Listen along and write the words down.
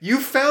You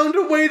found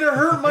a way to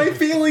hurt my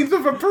feelings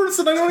of a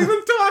person I don't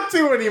even talk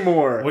to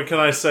anymore. What can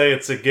I say?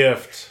 It's a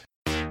gift.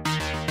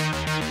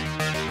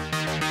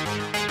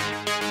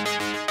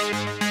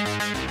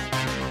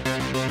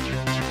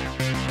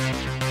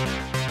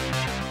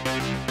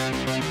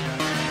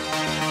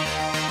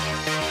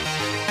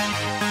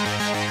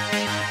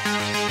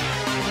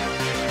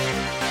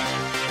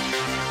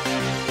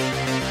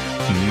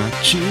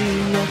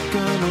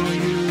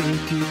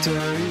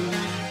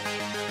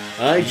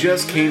 I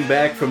just came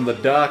back from the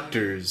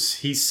doctor's.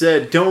 He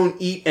said, "Don't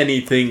eat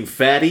anything,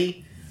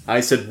 fatty."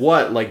 I said,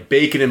 "What, like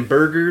bacon and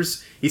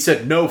burgers?" He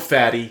said, "No,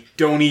 fatty,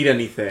 don't eat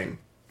anything."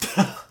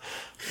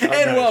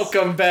 And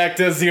welcome back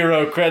to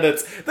Zero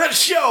Credits, the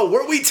show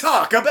where we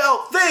talk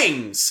about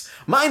things.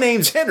 My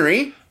name's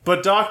Henry.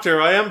 But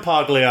doctor, I am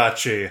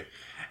Pagliacci.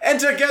 And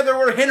together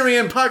we're Henry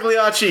and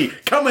Pagliacci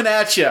coming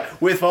at you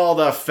with all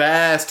the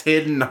fast,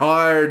 hidden,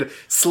 hard,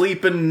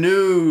 sleeping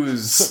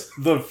news.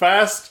 The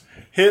fast,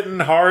 hitting,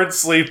 hard,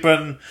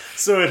 sleeping.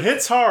 So it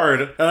hits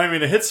hard. I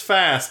mean, it hits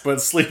fast,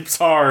 but sleeps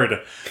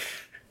hard.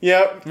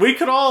 Yep. We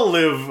could all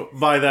live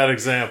by that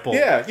example.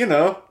 Yeah, you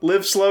know,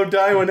 live slow,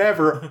 die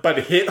whenever,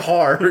 but hit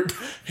hard.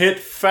 Hit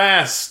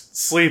fast,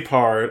 sleep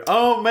hard.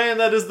 Oh man,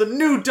 that is the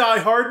new Die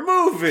Hard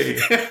movie.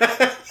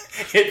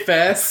 Hit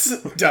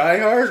fast, die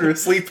hard, or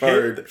sleep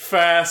hard? Hit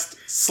fast,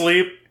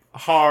 sleep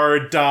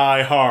hard,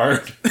 die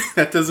hard.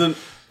 That's a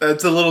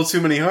little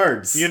too many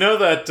hards. You know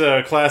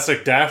that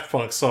classic Daft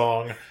Punk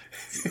song,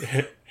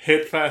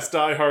 Hit fast,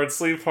 die hard,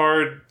 sleep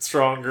hard,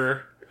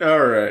 stronger.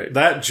 Alright.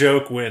 That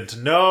joke went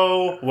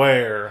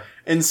nowhere.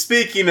 And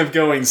speaking of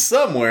going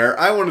somewhere,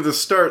 I wanted to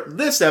start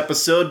this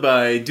episode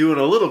by doing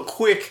a little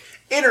quick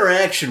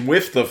interaction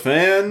with the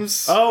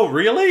fans. Oh,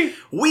 really?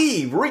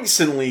 We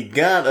recently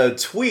got a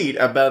tweet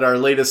about our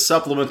latest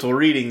supplemental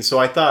reading, so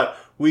I thought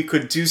we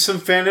could do some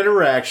fan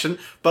interaction,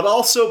 but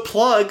also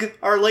plug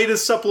our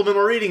latest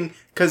supplemental reading,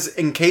 because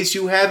in case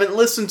you haven't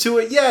listened to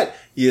it yet,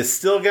 you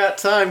still got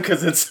time,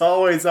 because it's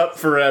always up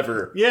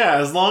forever. Yeah,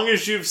 as long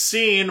as you've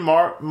seen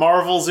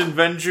Marvel's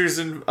Avengers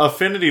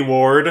Infinity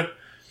Ward,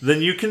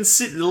 then you can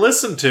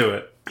listen to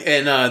it.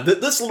 And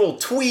this little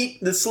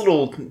tweet,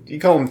 you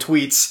call them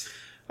tweets,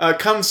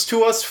 comes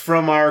to us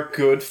from our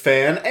good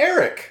fan,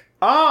 Eric.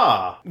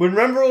 Ah!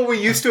 Remember when we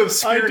used to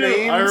obscure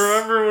names? I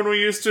remember when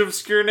we used to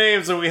obscure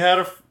names and we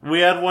had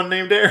one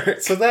named Eric.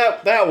 So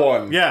that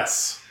one.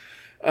 Yes.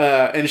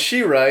 And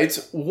she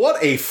writes,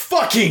 "What a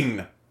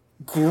fucking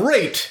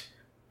great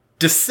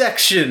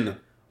dissection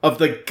of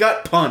the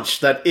gut punch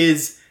that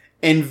is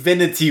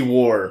Infinity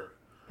War."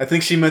 I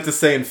think she meant to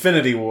say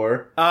Infinity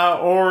War.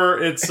 Or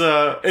it's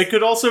it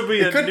could also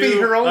be a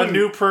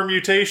new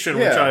permutation,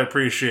 which I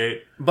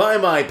appreciate. By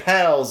my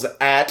pals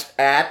at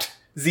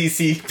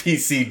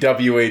ZCPCWHJ.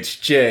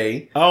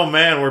 Oh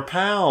man, we're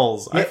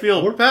pals.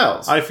 Yeah, we're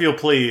pals. I feel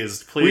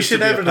pleased. We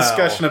should have a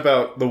discussion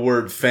about the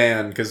word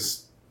fan,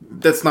 because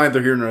that's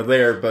neither here nor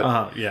there,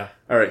 but... yeah.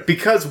 Alright,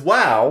 because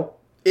wow,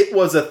 it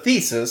was a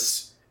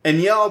thesis, and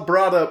y'all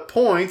brought up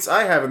points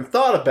I haven't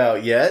thought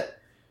about yet,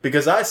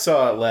 because I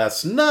saw it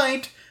last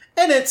night,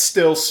 and it's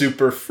still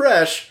super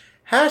fresh.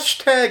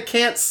 Hashtag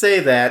can't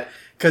say that,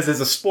 because as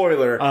a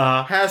spoiler,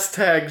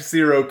 hashtag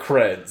zero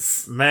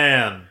creds.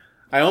 Man.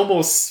 I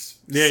almost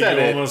said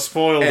it. Almost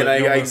spoiled it.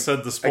 You almost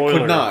said the spoiler. I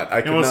could not.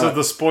 You almost said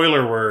the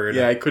spoiler word.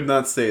 Yeah, I could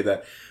not say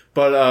that.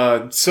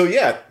 But, so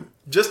yeah,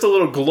 just a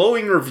little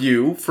glowing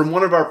review from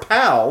one of our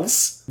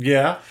pals.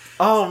 Yeah.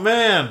 Oh,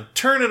 man.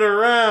 Turn it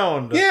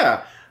around.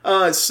 Yeah.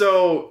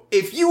 So,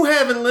 if you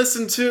haven't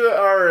listened to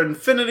our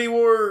Infinity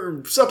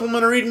War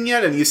supplemental reading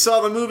yet and you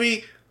saw the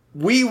movie,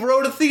 we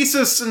wrote a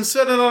thesis and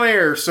set it on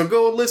air. So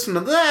go listen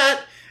to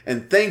that.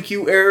 And thank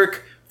you,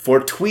 Eric, for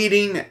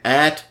tweeting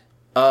at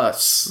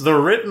us. The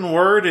written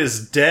word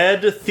is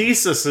dead.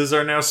 Theses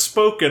are now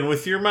spoken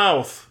with your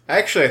mouth.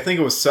 Actually, I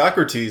think it was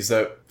Socrates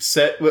that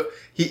said...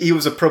 He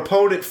was a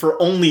proponent for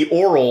only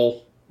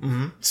oral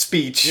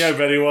speech. Yeah, I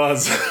bet he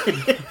was.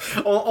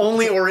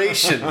 Only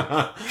oration.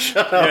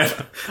 Shut up.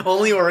 Yeah.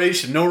 Only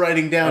oration. No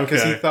writing down,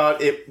 because he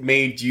thought it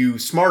made you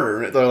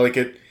smarter. Like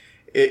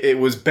it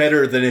was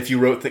better than if you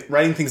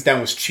writing things down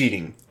was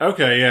cheating.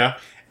 Okay, yeah.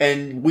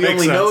 And we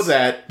only know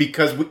that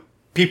because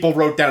people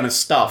wrote down his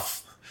stuff.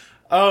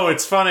 Oh,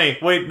 it's funny.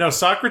 Wait, no,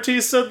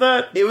 Socrates said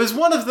that? It was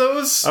one of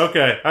those.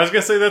 Okay, I was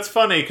going to say that's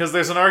funny, because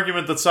there's an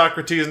argument that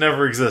Socrates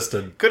never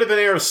existed. Could have been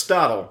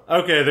Aristotle.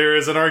 Okay, there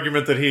is an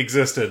argument that he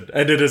existed,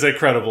 and it is a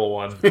credible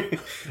one. I mean,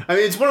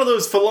 it's one of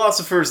those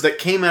philosophers that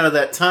came out of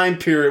that time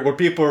period where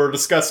people were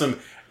discussing,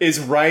 is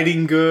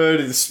writing good?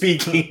 Is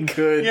speaking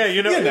good? Yeah,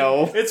 you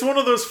know. It's one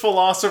of those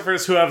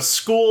philosophers who have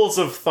schools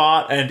of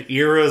thought and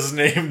eras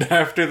named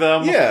after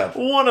them. Yeah.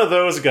 One of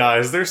those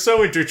guys. They're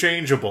so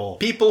interchangeable.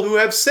 People who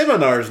have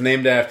seminars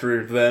named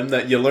after them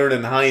that you learn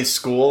in high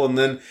school and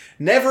then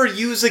never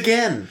use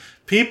again.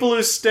 People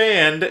who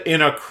stand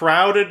in a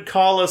crowded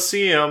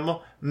coliseum.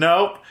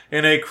 Nope.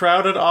 In a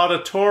crowded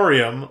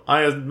auditorium.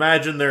 I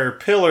imagine there are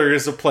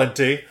pillars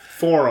aplenty.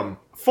 Forum.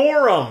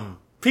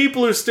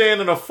 People who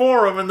stand in a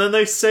forum and then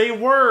they say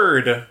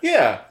Word.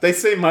 Yeah, they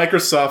say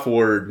Microsoft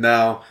Word.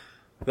 Now,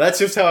 that's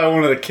just how I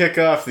wanted to kick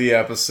off the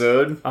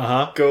episode.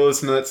 Uh-huh. Go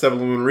listen to that Stuff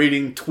We've Been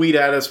Reading. Tweet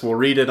at us. We'll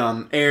read it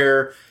on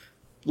air,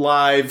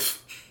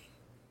 live.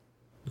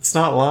 It's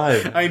not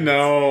live. I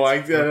know. I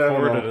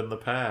Recorded in the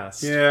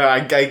past.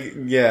 Yeah,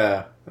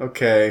 yeah.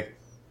 Okay.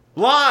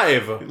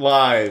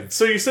 Live!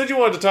 So you said you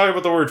wanted to talk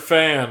about the word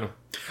fan.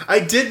 I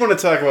did want to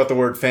talk about the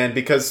word fan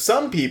because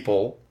some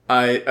people,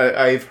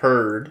 I've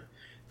heard,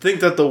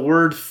 think that the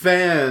word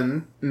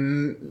fan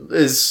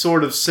is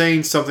sort of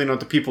saying something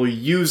about the people who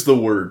use the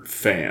word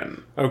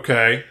fan.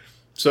 Okay.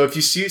 So if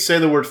you say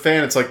the word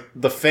fan, it's like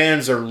the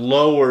fans are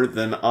lower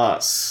than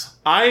us.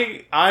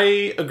 I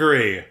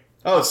agree.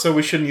 Oh, so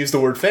we shouldn't use the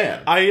word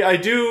fan. I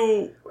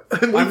do...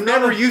 We've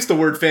never used the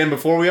word fan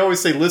before. We always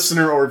say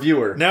listener or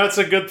viewer. Now it's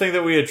a good thing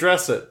that we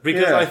address it.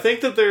 Because Yeah. I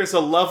think that there's a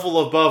level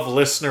above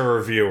listener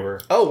or viewer.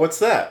 Oh, what's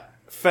that?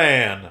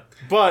 Fan.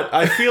 But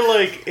I feel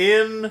like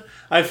in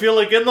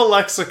the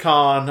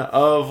lexicon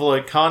of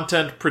like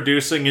content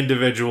producing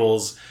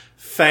individuals,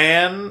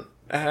 fan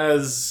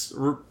has...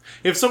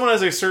 If someone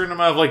has a certain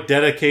amount of like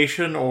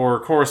dedication or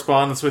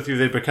correspondence with you,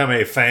 they become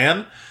a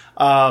fan.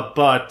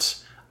 But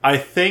I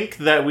think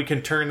that we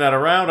can turn that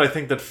around. I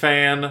think that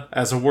fan,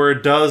 as a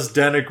word, does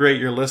denigrate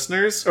your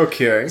listeners.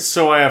 Okay.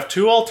 So I have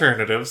two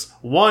alternatives.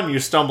 One, you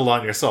stumble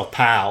on yourself,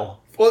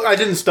 pal. Well, I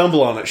didn't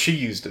stumble on it. She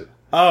used it.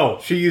 Oh.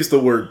 She used the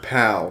word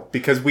pal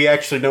because we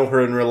actually know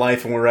her in real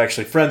life and we're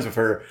actually friends with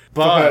her.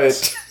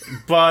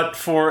 But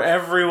for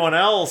everyone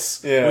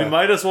else, Yeah. we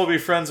might as well be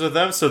friends with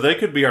them so they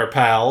could be our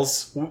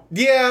pals.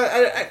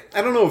 Yeah,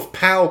 I don't know if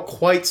pal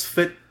quite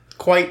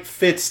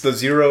fits the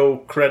Zero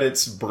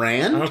Credits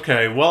brand.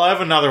 Okay, well, I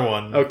have another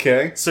one.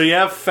 Okay. So you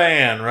have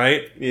fan,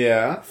 right?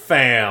 Yeah.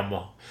 Fam.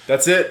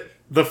 That's it.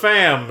 The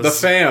fams. The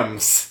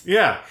fams.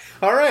 Yeah.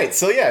 All right.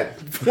 So yeah,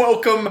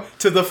 welcome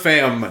to the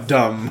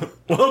famdom.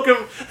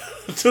 Welcome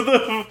to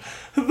the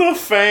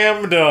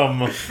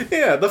famdom.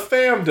 Yeah, the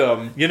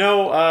famdom. You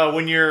know,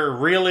 when you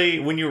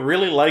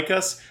really like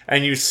us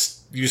and you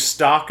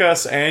stalk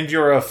us and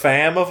you're a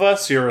fam of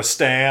us, you're a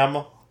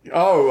stam.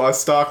 Oh, a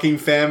stalking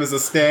fam is a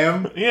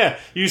stam? Yeah,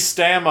 you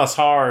stam us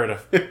hard.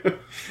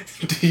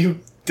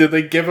 Did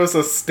they give us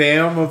a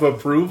stam of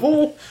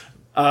approval?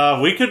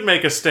 We could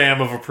make a stam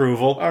of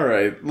approval. All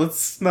right,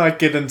 let's not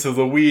get into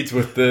the weeds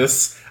with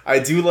this. I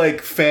do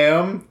like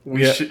fam.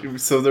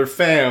 So they're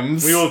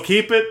fams. We will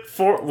keep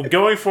it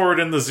going forward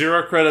in the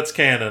Zero Credits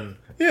canon.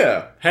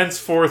 Yeah.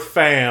 Henceforth,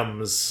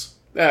 fams.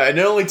 And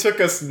it only took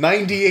us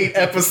 98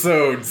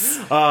 episodes.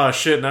 Ah,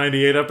 shit,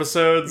 98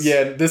 episodes?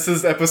 Yeah, this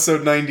is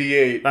episode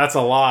 98. That's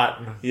a lot.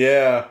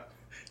 Yeah.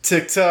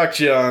 TikTok,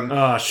 John.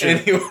 Ah,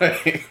 shit.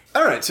 Anyway.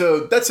 Alright,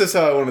 so that's just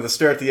how I wanted to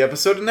start the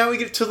episode, and now we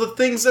get to the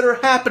things that are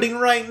happening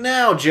right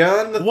now,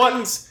 John. The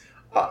things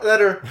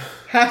that are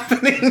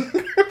happening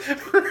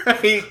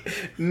right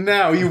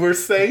now, you were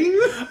saying?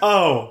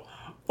 Oh,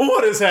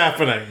 what is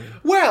happening?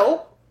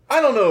 Well,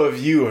 I don't know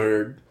if you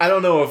heard. I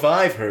don't know if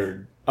I've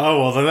heard. Oh,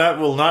 well, then that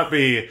will not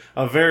be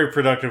a very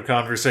productive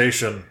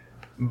conversation.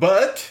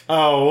 But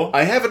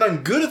I have it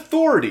on good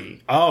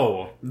authority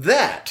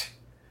that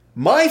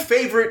my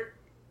favorite,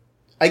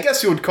 I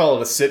guess you would call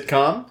it a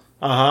sitcom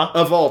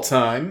of all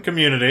time.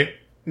 Community.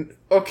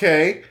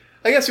 Okay.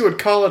 I guess you would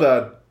call it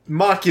a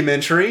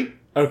mockumentary.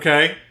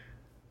 Okay.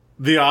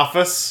 The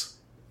Office.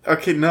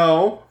 Okay,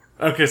 no.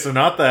 Okay, so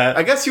not that.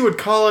 I guess you would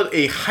call it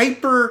a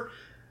hyper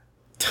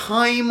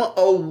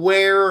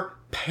time-aware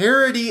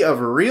parody of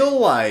real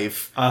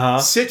life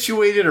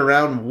situated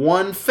around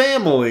one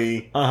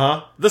family.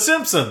 The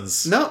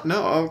Simpsons. No,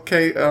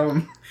 okay.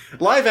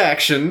 Live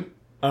action.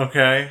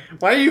 Okay.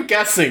 Why are you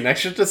guessing? I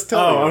should just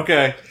tell you. Oh,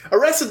 okay.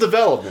 Arrested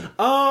Development.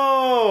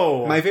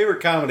 Oh! My favorite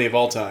comedy of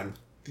all time.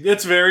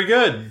 It's very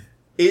good.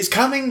 Is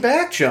coming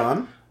back,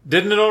 John.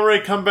 Didn't it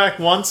already come back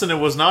once and it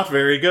was not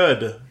very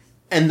good?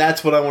 And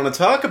that's what I want to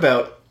talk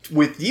about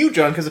with you,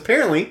 John, because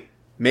apparently,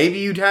 maybe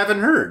you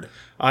haven't heard.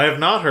 I have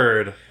not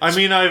heard. I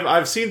mean,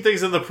 I've seen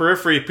things in the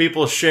periphery,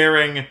 people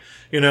sharing,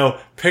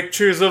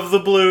 pictures of the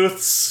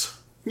Bluths.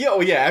 Yeah,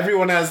 oh yeah,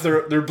 everyone has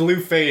their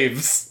blue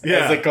faves, Yeah.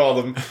 as they call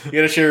them. You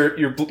gotta share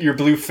your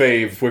blue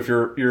fave with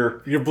your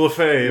blue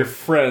fave. your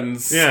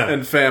friends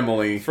and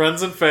family.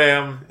 Friends and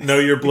fam, know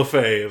your blue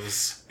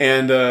faves.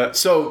 And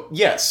so,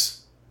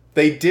 yes,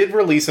 they did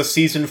release a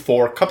season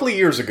 4 a couple of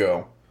years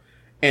ago,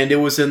 and it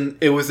was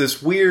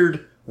this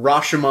weird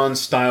Rashomon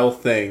style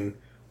thing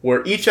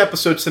where each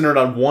episode centered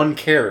on one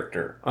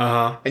character.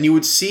 And you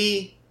would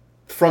see,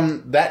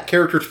 from that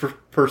character's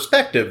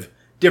perspective,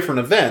 different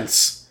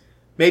events.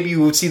 Maybe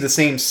you would see the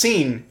same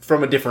scene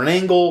from a different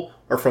angle,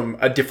 or from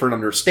a different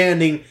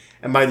understanding,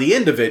 and by the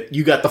end of it,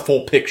 you got the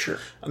full picture.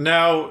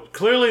 Now,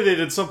 clearly they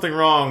did something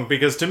wrong,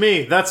 because to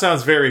me, that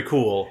sounds very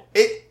cool.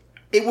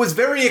 It was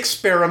very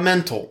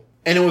experimental,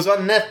 and it was on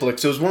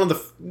Netflix. It was one of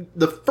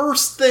the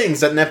first things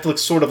that Netflix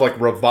sort of like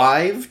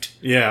revived.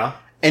 Yeah.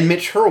 And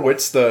Mitch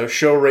Hurwitz, the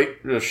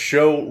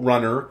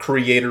showrunner,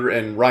 creator,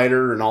 and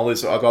writer, and all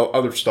this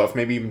other stuff,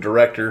 maybe even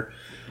director,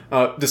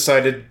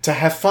 decided to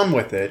have fun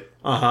with it.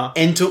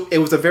 And it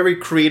was a very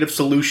creative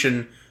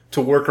solution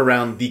to work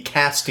around the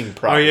casting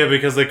problem. Oh yeah,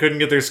 because they couldn't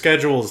get their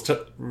schedules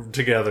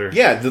together.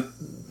 Yeah,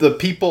 the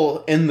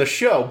people in the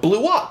show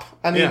blew up.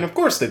 I mean, Yeah. of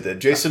course they did.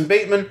 Jason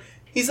Bateman,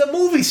 he's a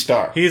movie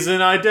star. He's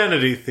an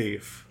identity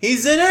thief.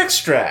 He's in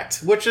Extract,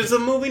 which is a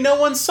movie no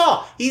one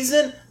saw. He's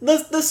in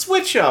the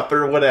Switch Up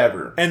or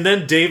whatever. And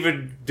then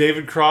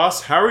David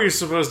Cross, how are you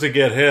supposed to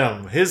get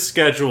him? His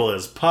schedule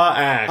is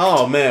packed.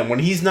 Oh man, when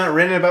he's not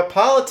ranting about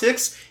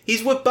politics,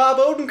 he's with Bob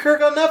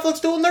Odenkirk on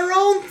Netflix doing their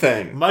own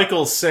thing.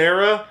 Michael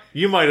Cera,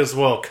 you might as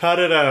well cut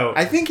it out.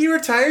 I think he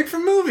retired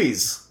from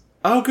movies.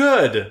 Oh,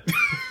 good.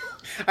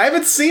 I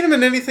haven't seen him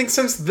in anything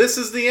since This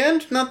Is the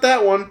End. Not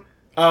that one.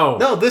 Oh.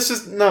 No,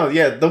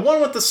 the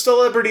one with the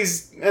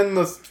celebrities and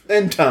the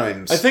end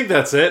times. I think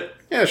that's it.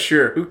 Yeah,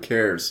 sure. Who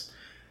cares?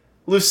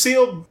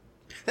 Lucille,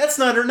 that's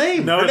not her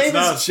name. No, her it's name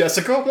not. is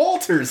Jessica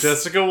Walters.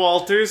 Jessica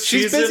Walters,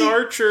 she's busy, in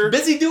Archer.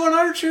 Busy doing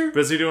Archer.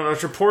 Busy doing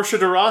Archer. Portia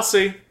de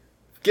Rossi.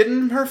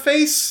 Getting her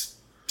face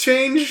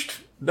changed.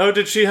 No,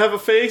 did she have a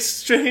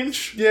face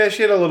change? Yeah,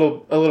 she had a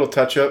little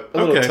touch up.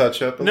 A little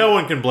touch up. No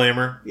one can blame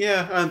her.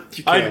 Yeah,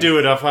 you I'd can. do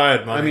it if I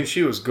had money. I mean,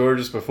 she was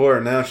gorgeous before,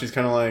 and now she's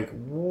kind of like,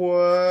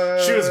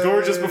 what? She was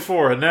gorgeous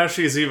before, and now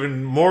she's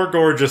even more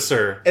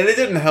gorgeouser. And it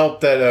didn't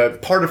help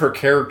that part of her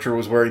character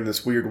was wearing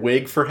this weird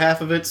wig for half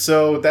of it,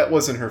 so that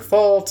wasn't her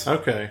fault.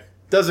 Okay.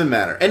 Doesn't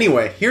matter.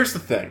 Anyway, here's the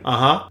thing.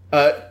 Uh-huh.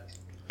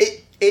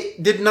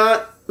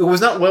 It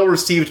was not well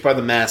received by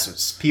the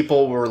masses.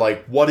 People were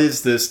like, what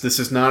is this? This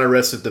is not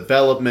Arrested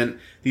Development.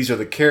 These are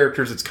the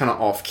characters. It's kind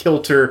of off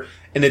kilter.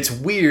 And it's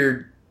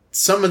weird.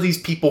 Some of these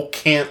people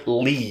can't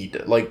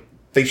lead. Like,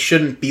 they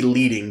shouldn't be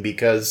leading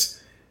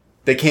because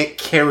they can't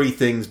carry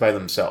things by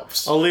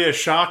themselves. Aaliyah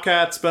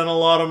Shawkat's been in a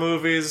lot of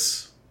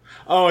movies.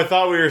 Oh, I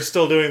thought we were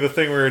still doing the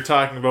thing we were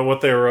talking about what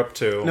they were up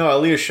to. No,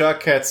 Aaliyah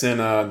Shawkat's in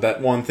that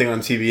one thing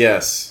on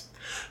TBS.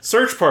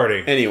 Search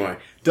Party. Anyway,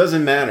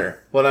 doesn't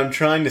matter. What I'm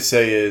trying to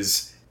say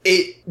is,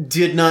 it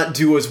did not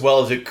do as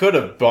well as it could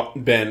have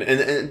been, and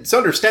it's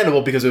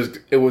understandable because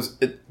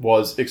it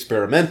was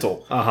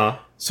experimental. Uh-huh.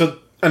 So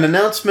an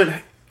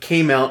announcement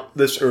came out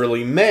this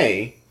early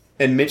May,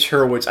 and Mitch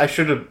Hurwitz, I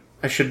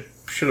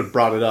should have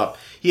brought it up.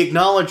 He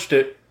acknowledged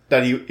it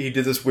that he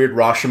did this weird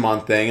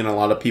Rashomon thing, and a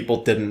lot of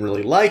people didn't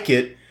really like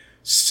it,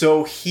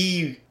 so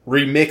he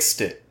remixed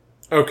it.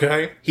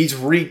 Okay. He's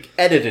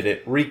re-edited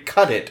it,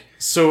 recut it.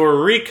 So a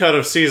recut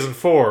of season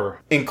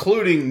 4.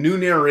 Including new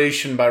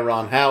narration by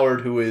Ron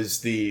Howard, who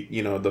is the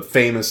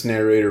famous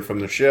narrator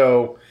from the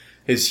show.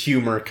 His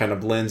humor kind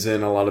of blends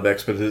in a lot of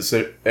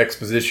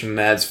exposition and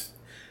adds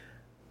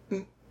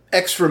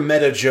extra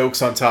meta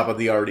jokes on top of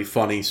the already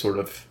funny sort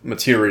of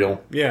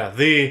material. Yeah,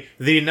 the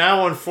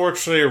now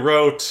unfortunately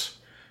wrote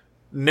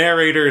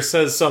narrator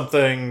says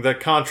something that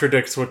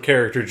contradicts what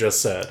character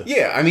just said.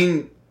 Yeah, I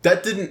mean,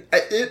 that didn't...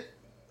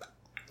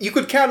 You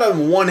could count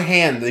on one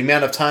hand the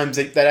amount of times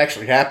that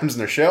actually happens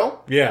in the show.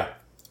 Yeah.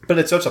 But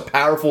it's such a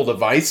powerful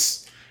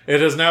device.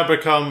 It has now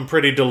become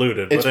pretty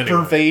diluted. It's but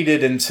anyway.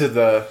 pervaded into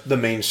the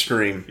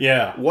mainstream.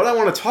 Yeah. What I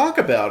want to talk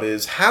about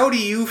is, how do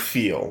you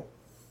feel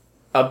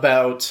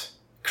about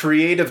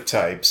creative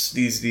types,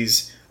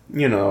 these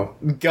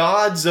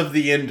gods of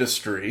the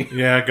industry,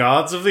 Yeah,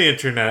 gods of the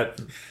internet.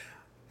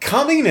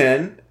 coming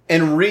in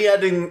and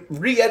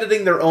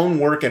re-editing their own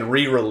work and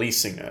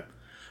re-releasing it?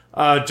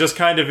 Just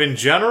kind of in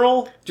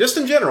general? Just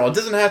in general. It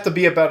doesn't have to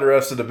be about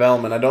Arrested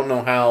Development. I don't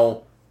know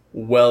how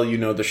well you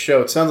know the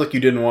show. It sounds like you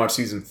didn't watch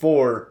season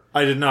 4.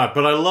 I did not,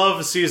 but I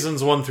love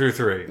seasons 1 through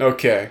 3.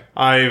 Okay.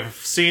 I've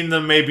seen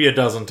them maybe a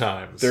dozen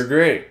times. They're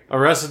great.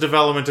 Arrested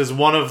Development is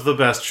one of the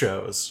best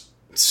shows.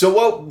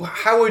 So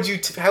how would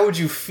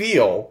you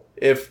feel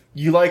if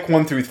you like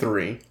 1 through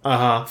 3?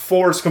 Uh-huh.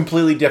 4 is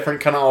completely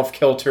different, kind of off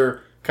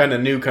kilter, kind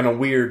of new, kind of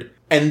weird.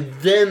 And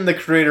then the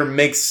creator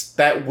makes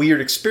that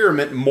weird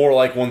experiment more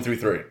like 1 through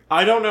 3.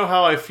 I don't know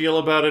how I feel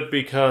about it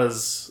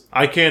because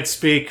I can't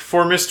speak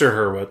for Mr.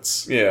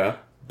 Hurwitz. Yeah.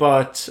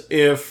 But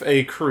if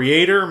a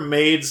creator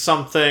made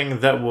something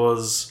that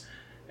was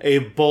a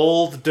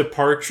bold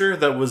departure,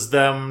 that was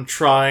them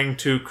trying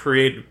to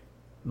create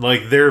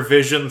like their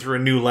vision through a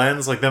new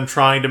lens, like them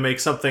trying to make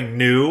something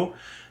new,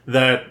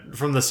 that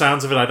from the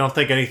sounds of it, I don't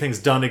think anything's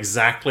done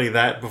exactly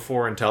that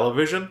before in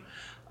television.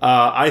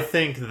 I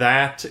think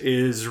that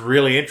is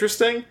really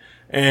interesting,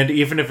 and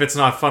even if it's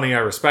not funny, I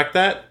respect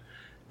that.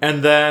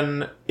 And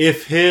then,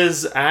 if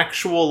his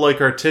actual,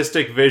 like,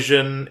 artistic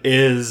vision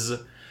is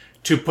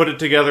to put it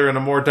together in a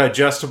more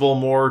digestible,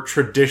 more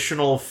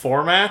traditional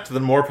format,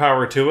 then more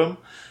power to him.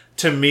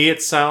 To me,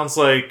 it sounds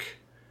like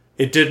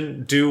it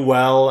didn't do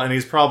well, and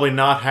he's probably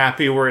not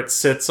happy where it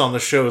sits on the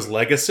show's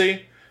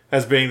legacy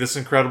as being this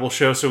incredible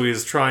show, so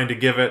he's trying to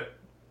give it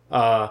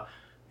kind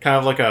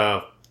of like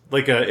a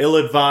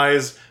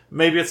ill-advised,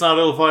 maybe it's not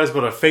ill-advised,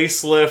 but a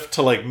facelift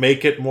to like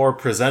make it more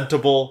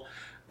presentable.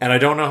 And I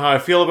don't know how I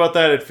feel about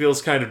that. It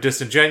feels kind of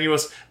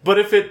disingenuous. But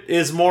if it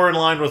is more in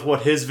line with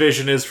what his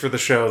vision is for the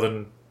show,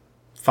 then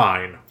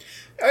fine.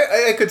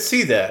 I could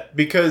see that,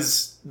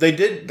 because they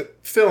did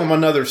film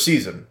another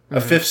season, a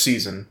 5th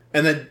season,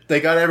 and then they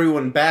got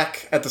everyone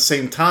back at the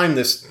same time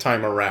this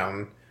time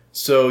around.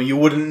 So you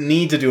wouldn't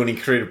need to do any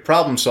creative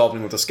problem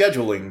solving with the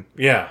scheduling.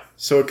 Yeah.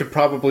 So it could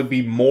probably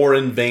be more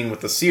in vain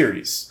with the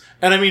series.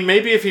 And I mean,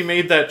 maybe if he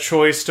made that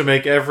choice to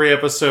make every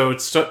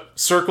episode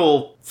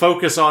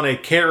focus on a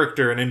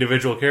character, an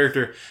individual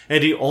character,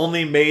 and he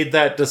only made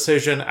that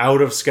decision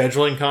out of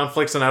scheduling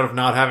conflicts and out of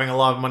not having a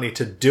lot of money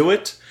to do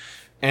it,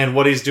 and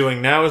what he's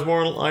doing now is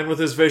more in line with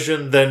his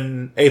vision,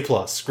 then A+.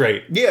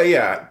 Great.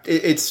 Yeah.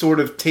 It's sort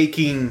of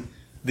taking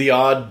the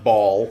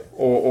oddball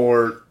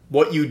or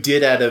what you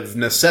did out of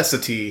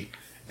necessity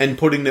and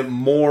putting it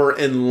more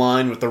in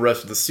line with the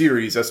rest of the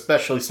series,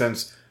 especially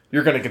since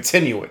you're going to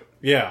continue it.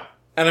 Yeah.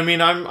 And I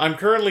mean, I'm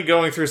currently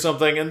going through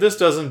something, and this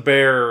doesn't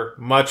bear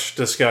much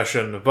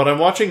discussion, but I'm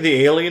watching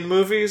the Alien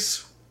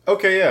movies.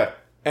 Okay, yeah.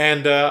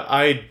 And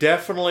I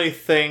definitely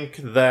think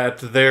that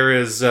there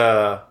is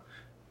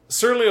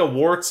certainly a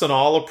warts and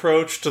all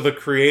approach to the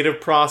creative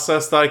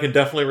process that I can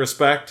definitely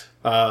respect.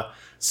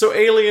 So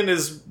Alien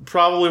is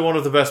probably one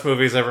of the best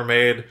movies ever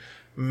made.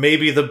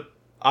 Maybe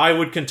I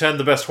would contend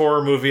the best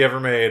horror movie ever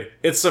made.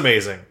 It's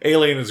amazing.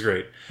 Alien is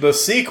great. The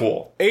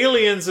sequel.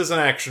 Aliens is an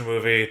action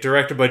movie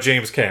directed by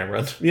James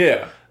Cameron.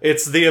 Yeah.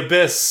 It's The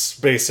Abyss,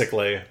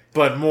 basically,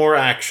 but more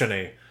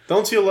action-y.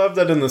 Don't you love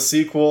that in the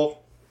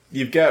sequel,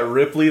 you've got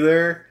Ripley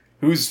there,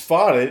 who's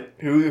fought it,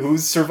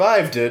 who's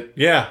survived it,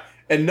 Yeah.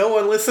 and no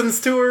one listens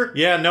to her?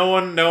 Yeah, no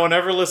one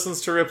ever listens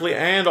to Ripley,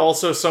 and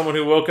also someone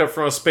who woke up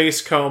from a space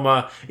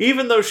coma,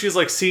 even though she's,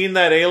 like, seen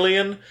that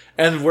alien,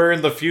 and we're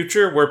in the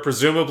future, where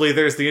presumably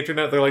there's the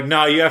internet, they're like,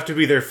 nah, you have to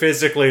be there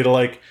physically to,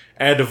 like,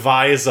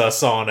 advise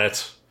us on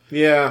it.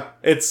 Yeah.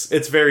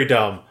 It's very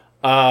dumb.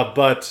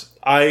 But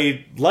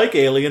I like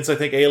Aliens. I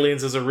think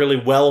Aliens is a really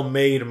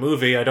well-made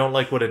movie. I don't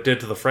like what it did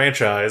to the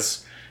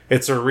franchise.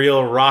 It's a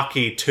real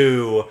Rocky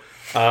 2.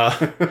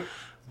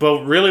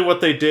 But really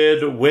what they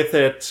did with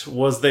it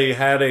was they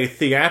had a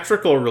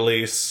theatrical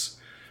release,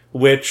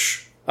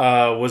 which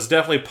was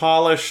definitely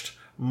polished,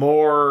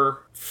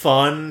 more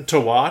fun to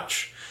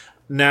watch.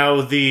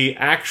 Now, the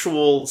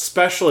actual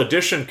special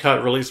edition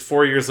cut released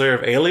 4 years later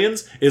of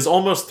Aliens is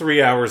almost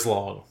 3 hours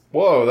long.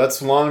 Whoa,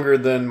 that's longer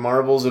than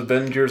Marvel's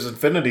Avengers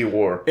Infinity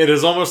War. It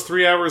is almost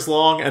 3 hours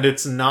long, and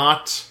it's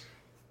not...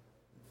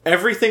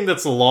 Everything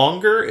that's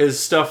longer is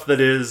stuff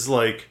that is,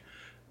 like,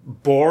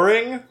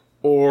 boring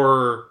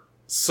or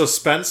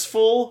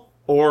suspenseful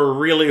or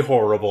really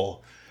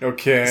horrible.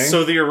 Okay.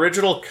 So the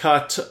original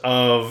cut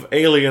of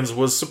Aliens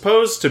was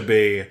supposed to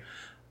be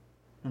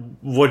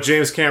what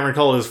James Cameron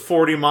called his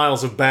 40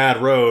 miles of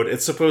bad road.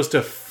 It's supposed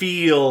to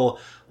feel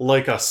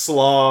like a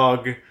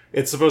slog.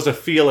 It's supposed to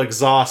feel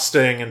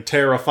exhausting and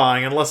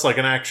terrifying and less like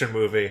an action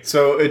movie.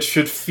 So it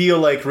should feel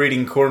like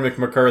reading Cormac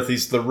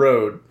McCarthy's The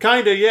Road.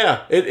 Kinda,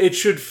 yeah. It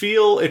should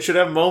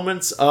have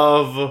moments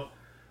of,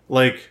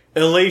 like,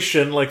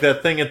 elation, like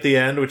that thing at the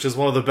end, which is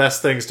one of the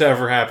best things to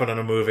ever happen in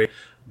a movie.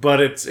 But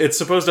it's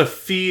supposed to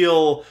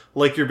feel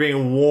like you're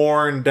being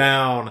worn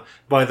down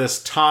by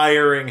this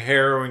tiring,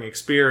 harrowing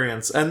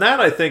experience. And that,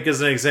 I think, is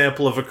an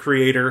example of a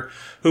creator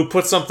who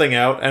put something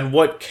out, and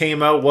what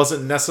came out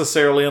wasn't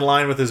necessarily in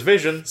line with his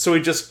vision, so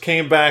he just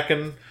came back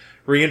and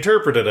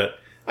reinterpreted it.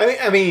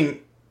 I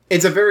mean,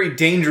 it's a very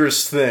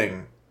dangerous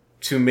thing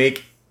to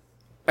make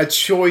a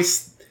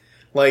choice.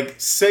 Like,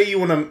 say you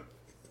want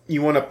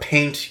to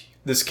paint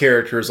this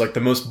character as like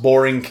the most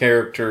boring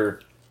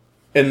character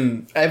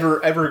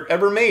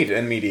ever made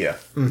in media.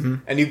 Mm-hmm.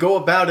 And you go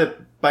about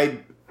it by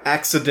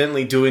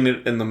accidentally doing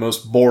it in the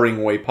most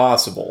boring way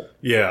possible.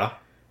 Yeah.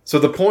 So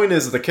the point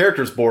is the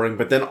character's boring,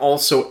 but then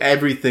also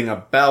everything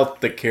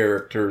about the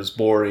character is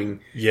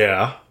boring.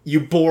 Yeah. You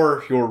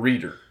bore your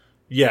reader.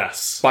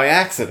 Yes. By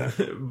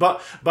accident.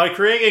 But by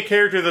creating a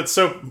character that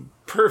so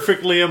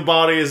perfectly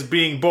embodies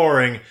being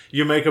boring,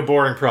 you make a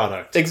boring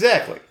product.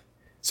 Exactly.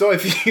 So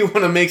if you want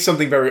to make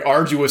something very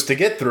arduous to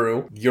get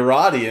through, your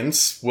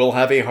audience will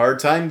have a hard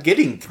time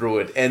getting through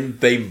it,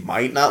 and they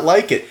might not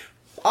like it.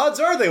 Odds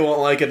are they won't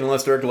like it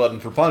unless they're a glutton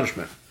for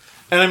punishment.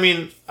 And I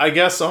mean, I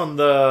guess on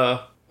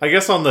the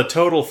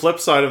total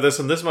flip side of this,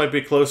 and this might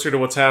be closer to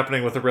what's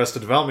happening with Arrested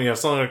Development, you have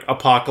something like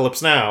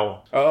Apocalypse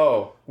Now.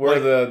 Oh, where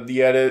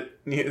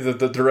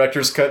the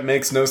director's cut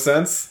makes no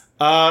sense?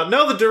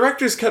 No, the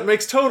director's cut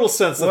makes total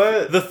sense.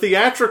 What? The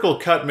theatrical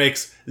cut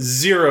makes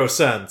 0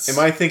 sense. Am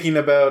I thinking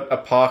about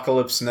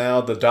Apocalypse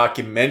Now, the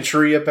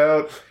documentary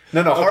about...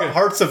 No, okay.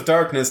 Hearts of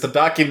Darkness, the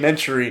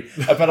documentary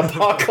about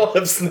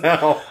Apocalypse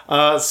Now.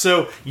 I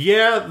think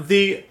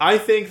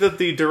that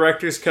the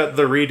director's cut,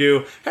 the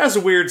redo, has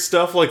weird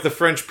stuff like the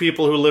French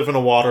people who live in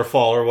a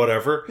waterfall or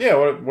whatever. Yeah,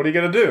 what are you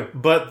gonna do?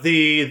 But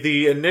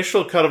the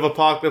initial cut of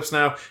Apocalypse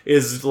Now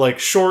is like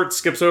short,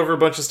 skips over a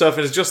bunch of stuff,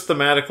 and is just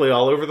thematically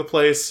all over the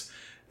place.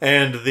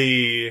 And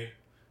the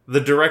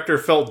director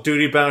felt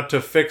duty-bound to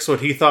fix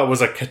what he thought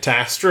was a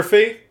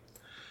catastrophe.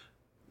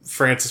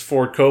 Francis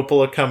Ford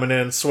Coppola coming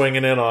in,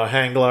 swinging in on a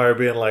hang glider,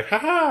 being like,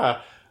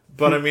 ha-ha!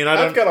 But I mean,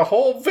 I've got a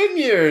whole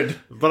vineyard!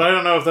 But I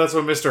don't know if that's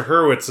what Mr.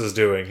 Hurwitz is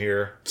doing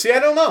here. See, I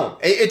don't know.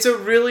 It's a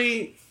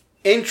really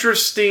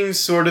interesting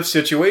sort of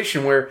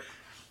situation where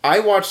I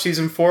watched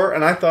season 4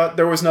 and I thought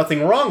there was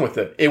nothing wrong with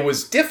it. It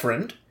was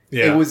different.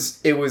 Yeah.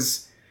 It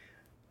was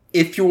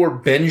if you're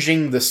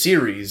binging the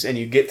series and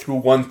you get through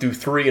 1 through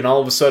 3 and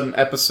all of a sudden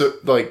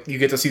you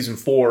get to season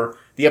 4,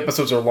 the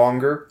episodes are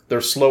longer,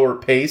 they're slower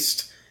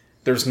paced,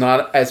 there's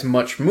not as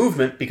much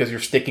movement because you're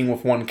sticking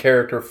with one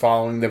character,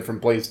 following them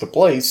from place to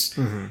place,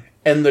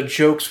 and the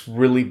jokes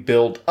really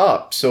build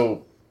up.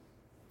 So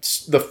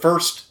the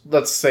first,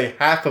 let's say,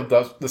 half of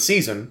the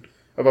season,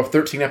 of a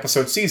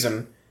 13-episode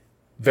season,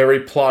 very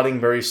plotting,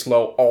 very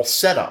slow, all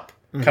set up.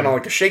 Kind of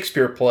like a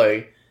Shakespeare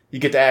play. You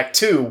get to Act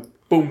 2,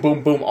 boom,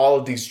 boom, boom, all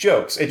of these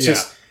jokes. It's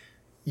just,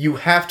 you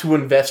have to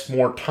invest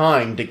more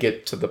time to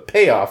get to the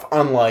payoff,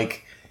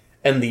 unlike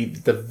in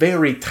the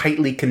very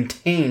tightly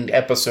contained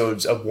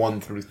episodes of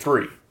 1 through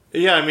 3.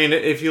 Yeah, I mean,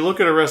 if you look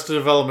at Arrested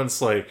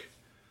Development's, like,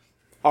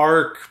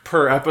 arc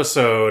per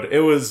episode,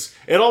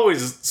 it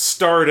always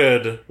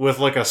started with,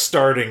 like, a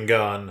starting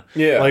gun.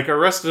 Yeah. Like,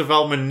 Arrested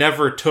Development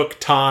never took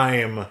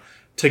time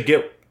to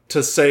get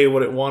to say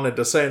what it wanted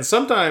to say. And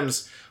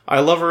sometimes, I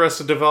love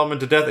Arrested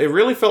Development to death, it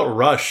really felt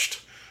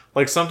rushed.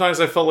 Like, sometimes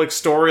I felt like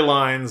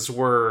storylines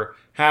were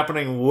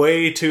happening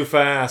way too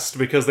fast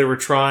because they were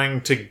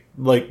trying to,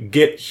 like,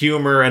 get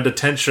humor and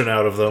attention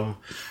out of them.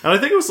 And I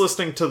think I was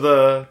listening to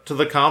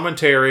the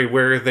commentary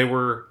where they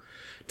were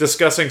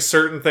discussing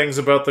certain things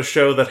about the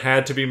show that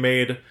had to be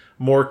made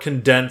more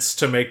condensed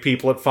to make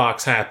people at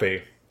Fox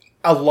happy.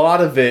 A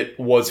lot of it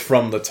was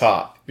from the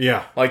top.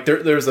 Yeah. Like,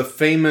 there's a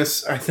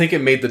famous, I think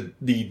it made the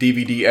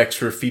DVD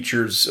extra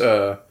features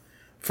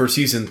for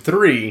season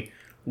 3,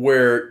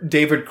 where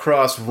David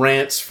Cross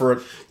rants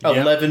for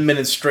 11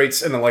 minutes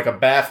straight in a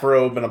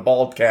bathrobe and a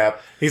bald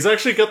cap. He's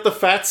actually got the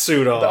fat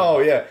suit on. Oh,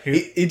 yeah.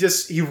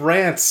 He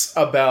rants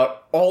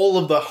about all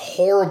of the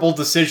horrible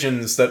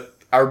decisions that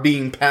are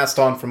being passed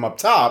on from up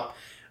top,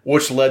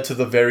 which led to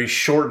the very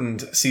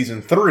shortened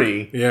season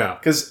 3. Yeah.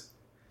 Because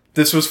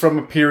this was from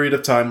a period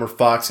of time where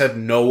Fox had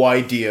no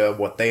idea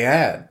what they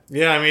had.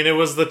 Yeah, I mean, it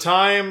was the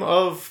time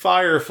of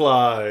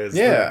Fireflies.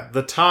 Yeah.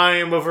 The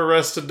time of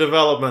Arrested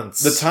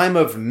Developments. The time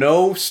of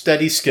no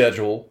steady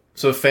schedule,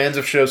 so fans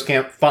of shows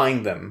can't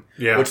find them.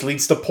 Yeah. Which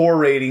leads to poor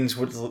ratings,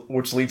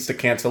 which leads to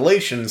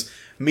cancellations.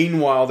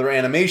 Meanwhile, their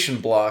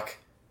animation block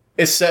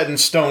is set in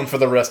stone for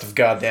the rest of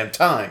goddamn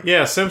time.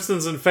 Yeah,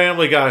 Simpsons and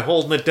Family Guy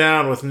holding it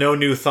down with no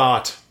new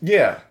thought.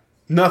 Yeah.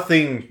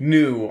 Nothing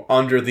new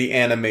under the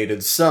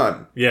animated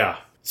sun. Yeah.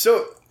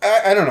 So,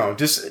 I don't know,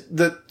 just,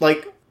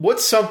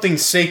 what's something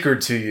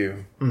sacred to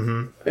you?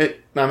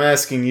 Mm-hmm. I'm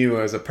asking you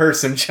as a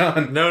person,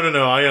 John. No,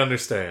 I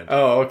understand.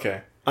 Oh,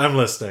 okay. I'm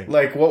listening.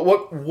 Like,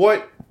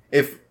 what,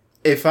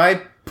 if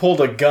I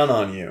pulled a gun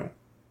on you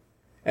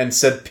and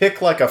said,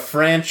 pick, like, a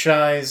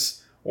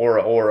franchise or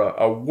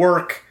a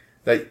work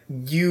that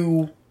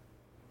you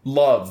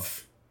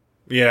love.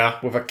 Yeah.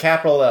 With a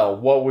capital L,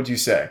 what would you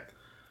say?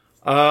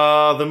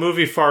 The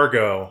movie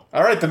Fargo.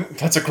 Alright,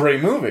 that's a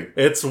great movie.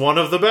 It's one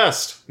of the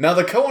best. Now,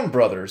 the Coen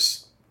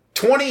brothers,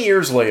 20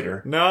 years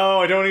later...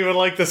 No, I don't even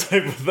like this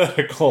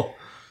hypothetical.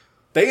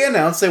 They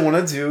announced they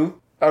want to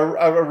do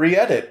a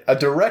re-edit, a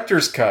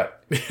director's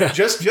cut. Yeah.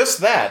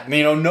 Just that.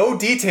 No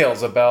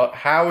details about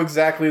how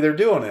exactly they're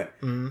doing it.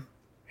 Mm-hmm.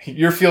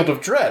 Your Field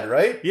of Dread,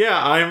 right?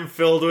 Yeah, I'm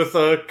filled with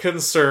a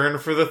concern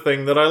for the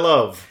thing that I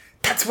love.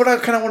 That's what I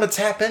kind of want to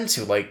tap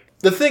into. Like,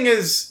 the thing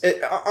is,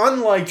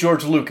 unlike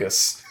George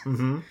Lucas,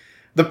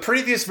 the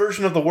previous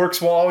version of the works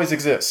will always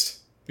exist.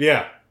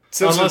 Yeah.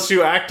 Unless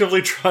you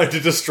actively try to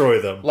destroy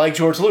them. Like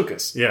George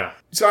Lucas. Yeah.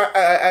 So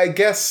I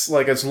guess,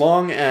 like, as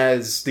long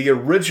as the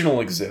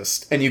original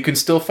exists, and you can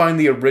still find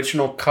the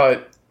original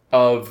cut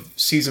of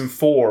Season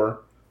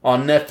 4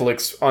 on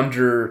Netflix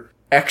under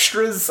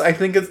extras, I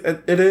think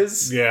it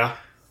is. Yeah.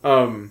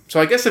 So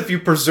I guess if you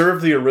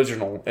preserve the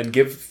original and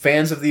give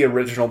fans of the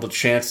original the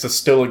chance to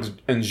still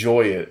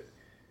enjoy it,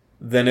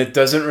 then it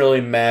doesn't really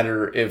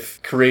matter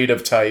if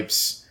creative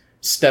types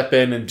step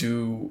in and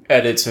do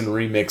edits and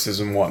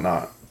remixes and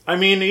whatnot. I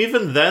mean,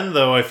 even then,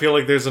 though, I feel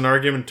like there's an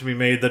argument to be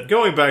made that,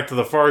 going back to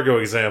the Fargo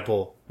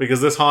example,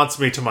 because this haunts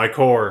me to my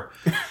core,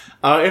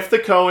 if the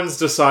Coens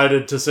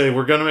decided to say,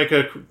 we're going to make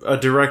a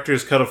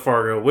director's cut of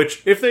Fargo,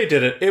 which, if they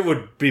did it, it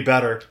would be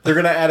better. They're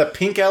going to add a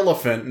pink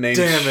elephant named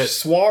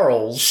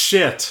Swirls.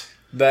 Shit.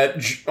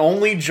 That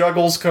only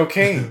juggles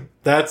cocaine.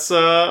 That's,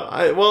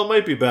 it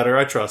might be better.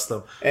 I trust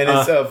them. And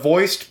it's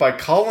voiced by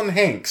Colin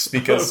Hanks,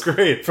 because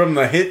great. From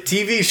the hit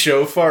TV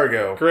show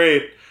Fargo.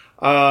 Great.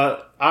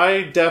 I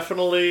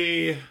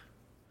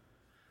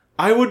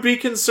would be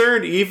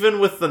concerned,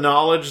 even with the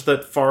knowledge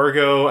that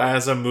Fargo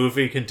as a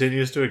movie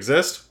continues to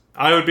exist.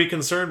 I would be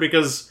concerned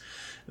because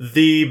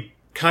the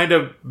kind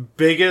of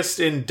biggest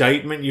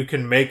indictment you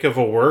can make of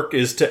a work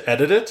is to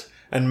edit it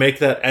and make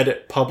that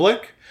edit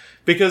public.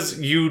 Because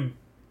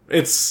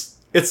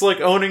it's like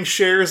owning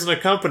shares in a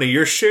company.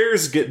 Your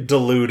shares get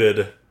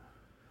diluted.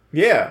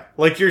 Yeah.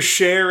 Like, your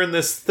share in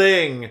this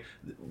thing,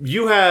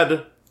 you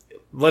had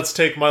let's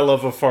take my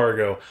love of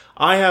Fargo.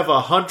 I have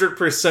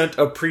 100%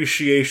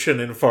 appreciation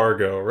in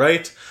Fargo,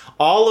 right?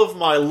 All of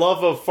my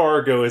love of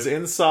Fargo is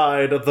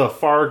inside the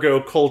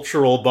Fargo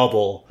cultural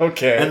bubble.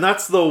 Okay. And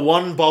that's the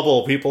one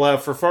bubble people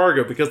have for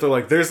Fargo, because they're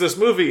like, there's this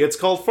movie, it's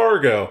called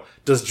Fargo.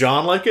 Does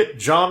John like it?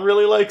 John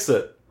really likes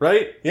it,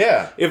 right?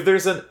 Yeah. If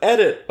there's an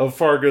edit of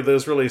Fargo that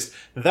is released,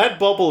 that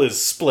bubble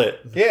is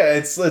split. Yeah,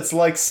 it's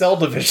like Cell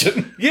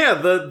Division. Yeah,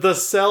 the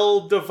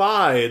cell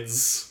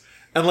divides.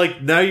 And,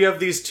 like, now you have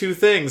these two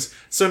things.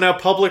 So now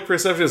public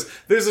perception is,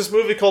 there's this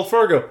movie called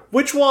Fargo.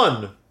 Which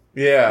one?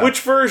 Yeah.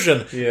 Which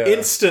version? Yeah.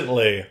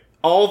 Instantly.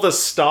 All the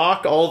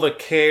stock, all the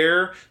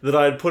care that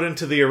I'd put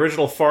into the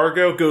original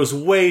Fargo goes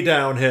way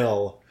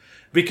downhill.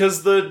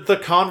 Because the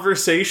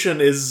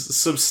conversation is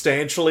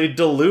substantially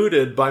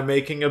diluted by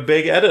making a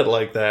big edit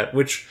like that.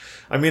 Which,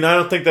 I mean, I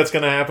don't think that's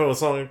going to happen with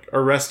something like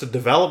Arrested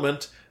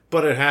Development,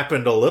 but it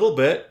happened a little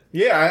bit.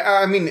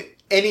 Yeah, I mean,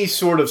 any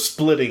sort of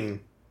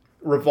splitting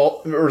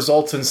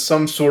results in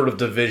some sort of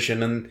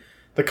division, and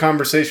the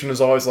conversation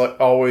is always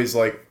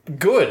like,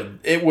 good.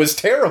 It was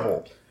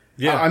terrible.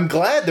 Yeah. I'm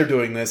glad they're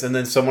doing this, and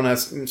then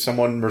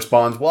someone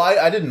responds, well,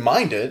 I didn't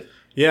mind it.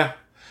 Yeah.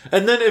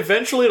 And then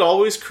eventually it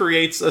always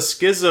creates a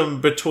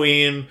schism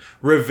between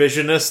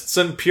revisionists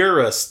and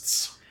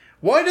purists.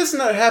 Why doesn't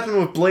that happen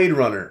with Blade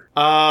Runner?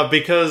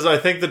 Because I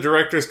think the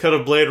director's cut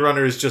of Blade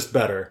Runner is just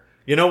better.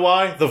 You know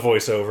why? The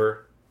voiceover.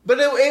 But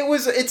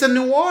it's a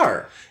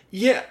noir.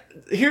 Yeah,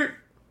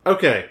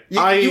 okay.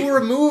 You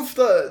remove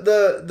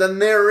the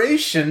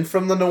narration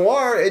from the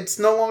noir, it's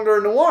no longer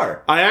a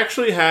noir. I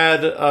actually had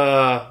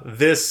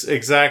this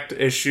exact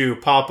issue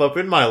pop up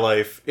in my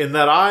life, in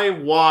that I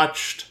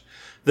watched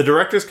the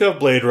director's cut of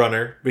Blade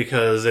Runner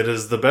because it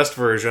is the best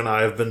version,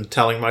 I've been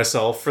telling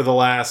myself for the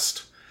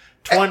last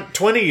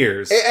 20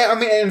 years. I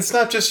mean, and it's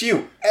not just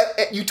you.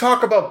 You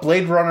talk about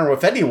Blade Runner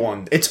with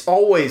anyone, it's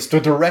always the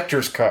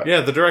director's cut.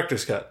 Yeah, the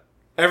director's cut.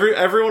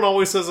 Everyone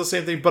always says the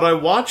same thing, but I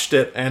watched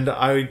it and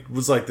I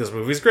was like, this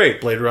movie's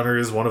great. Blade Runner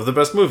is one of the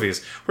best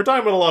movies. We're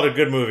talking about a lot of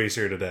good movies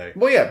here today.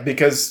 Well, yeah,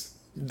 because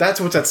that's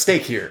what's at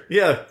stake here.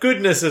 Yeah,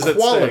 goodness is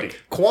Quality. at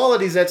stake.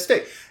 Quality's at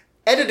stake.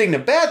 Editing a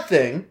bad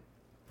thing,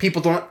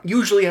 people don't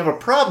usually have a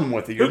problem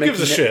with it. Who gives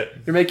a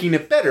shit? You're making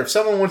it better. If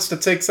someone wants to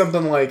take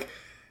something like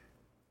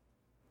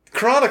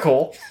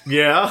Chronicle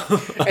Yeah.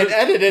 and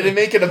edit it and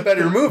make it a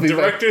better movie.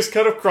 Director's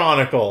cut of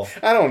Chronicle.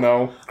 I don't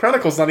know.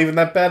 Chronicle's not even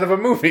that bad of a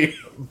movie.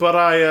 But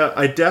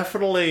I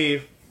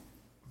definitely...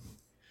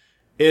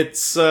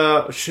 It's,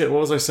 shit, what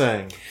was I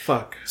saying?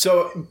 Fuck.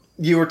 So,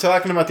 you were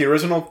talking about the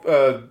original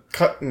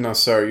cut... No,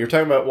 sorry. You're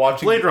talking about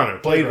watching... Blade Runner.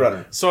 Blade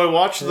Runner. So I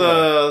watched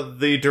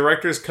the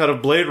director's cut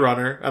of Blade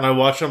Runner, and I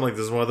watched them like,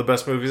 this is one of the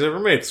best movies ever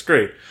made. It's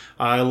great.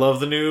 I love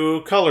the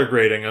new color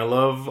grading. I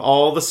love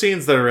all the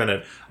scenes that are in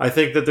it. I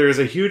think that there's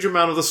a huge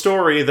amount of the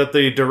story that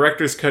the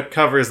director's cut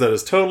covers that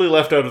is totally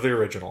left out of the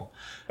original.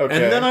 Okay.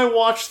 And then I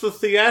watched the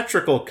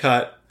theatrical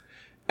cut,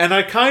 and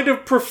I kind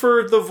of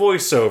preferred the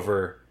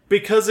voiceover,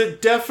 because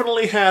it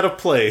definitely had a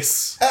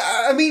place.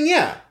 I mean,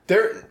 yeah.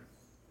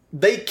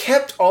 They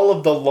kept all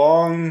of the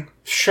long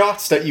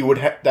shots that you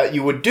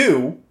would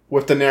do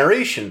with the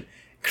narration.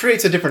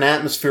 Creates a different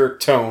atmospheric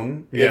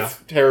tone. Yeah.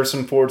 If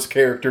Harrison Ford's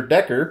character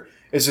Deckard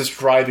is just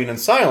driving in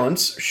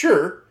silence,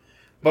 sure.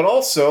 But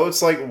also,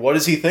 it's like, what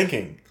is he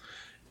thinking?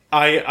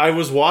 I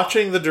was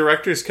watching the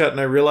director's cut and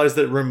I realized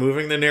that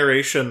removing the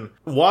narration,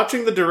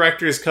 watching the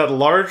director's cut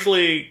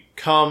largely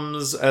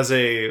comes as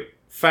a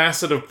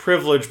facet of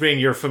privilege, being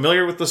you're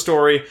familiar with the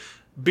story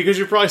because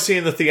you're probably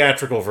seeing the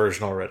theatrical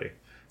version already.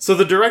 So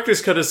the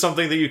director's cut is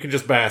something that you can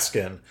just bask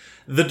in.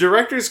 The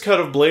director's cut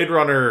of Blade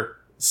Runner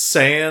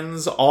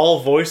sans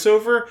all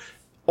voiceover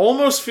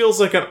almost feels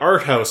like an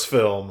art house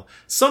film.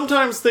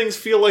 Sometimes things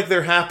feel like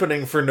they're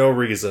happening for no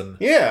reason.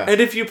 Yeah. And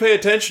if you pay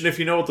attention, if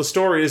you know what the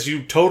story is,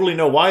 you totally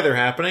know why they're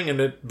happening and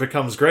it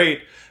becomes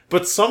great.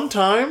 But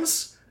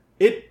sometimes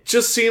it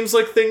just seems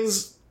like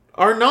things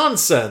are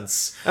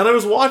nonsense. And I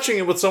was watching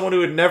it with someone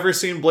who had never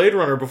seen Blade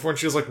Runner before and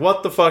she was like,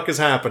 what the fuck is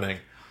happening?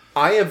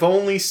 I have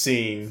only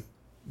seen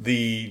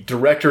the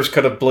director's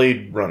cut of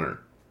Blade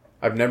Runner.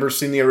 I've never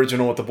seen the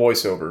original with the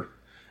voiceover.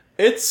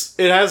 It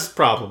has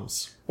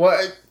problems.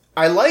 Well,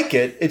 I like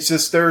it. It's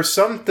just there are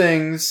some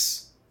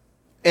things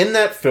in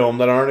that film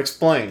that aren't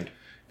explained.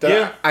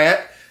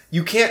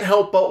 You can't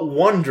help but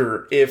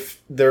wonder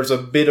if there's a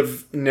bit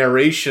of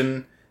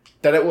narration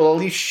that it will at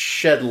least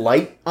shed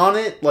light on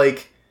it.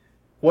 Like,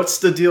 what's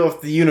the deal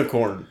with the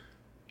unicorn?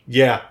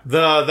 Yeah,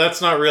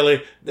 that's not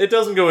really. It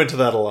doesn't go into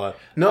that a lot.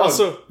 No,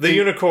 also the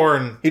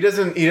unicorn. He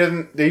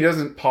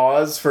doesn't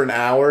pause for an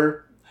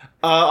hour.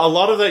 A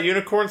lot of that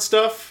unicorn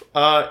stuff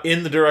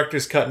in the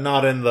director's cut,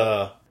 not in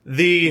the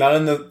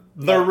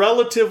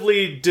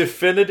relatively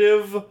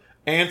definitive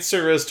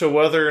answer as to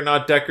whether or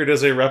not Deckard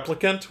is a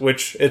replicant,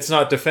 which it's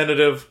not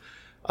definitive,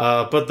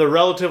 but the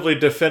relatively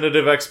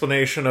definitive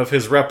explanation of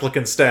his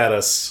replicant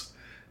status,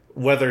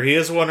 whether he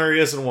is one or he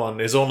isn't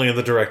one, is only in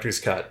the director's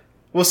cut.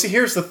 Well, see,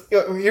 here's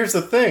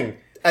the thing.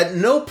 At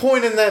no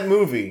point in that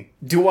movie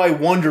do I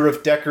wonder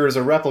if Deckard is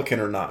a replicant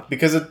or not,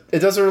 because it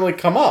doesn't really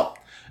come up.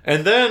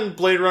 And then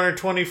Blade Runner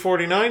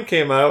 2049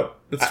 came out.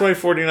 It's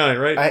 2049,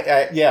 right?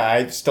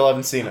 I still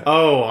haven't seen it.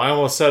 Oh, I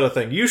almost said a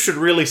thing. You should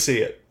really see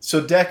it. So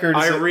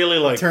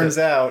Deckard, turns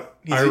out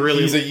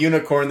he's a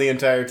unicorn the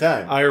entire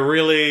time. I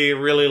really,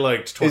 really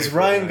liked 2049. Is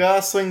Ryan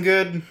Gosling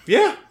good?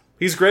 Yeah,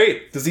 he's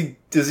great. Does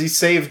he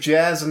save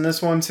jazz in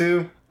this one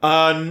too?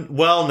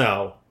 Well,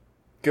 no.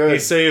 Good. He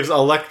saves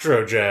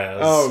electro jazz.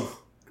 Oh,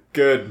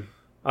 good.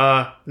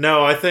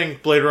 No, I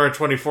think Blade Runner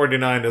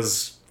 2049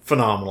 is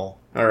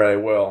phenomenal. All right,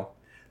 well,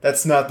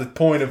 that's not the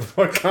point of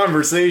our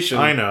conversation.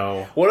 I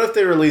know. What if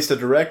they released a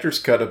director's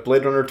cut of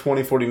Blade Runner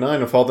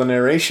 2049 with all the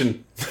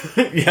narration?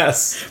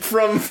 Yes.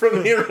 From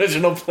the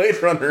original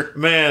Blade Runner.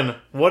 Man,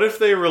 what if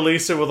they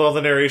release it with all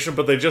the narration,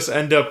 but they just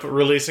end up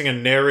releasing a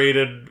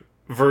narrated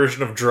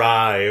version of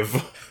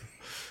Drive?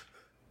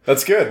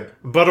 That's good.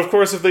 But of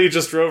course, if they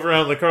just drove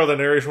around in the car, the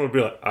narration would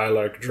be like, I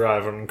like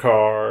driving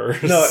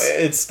cars. No,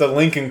 it's the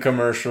Lincoln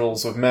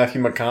commercials with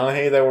Matthew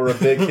McConaughey that were a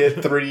big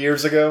hit 3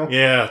 years ago.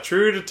 Yeah,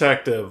 True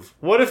Detective.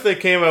 What if they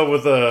came out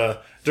with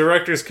a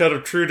director's cut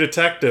of True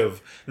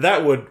Detective?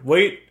 That would...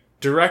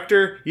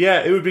 Director? Yeah,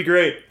 it would be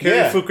great.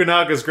 Cary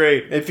Fukunaga's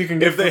great. If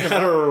they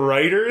had a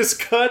writer's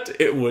cut,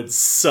 it would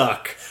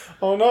suck.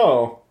 Oh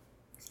no.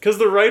 Because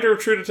the writer of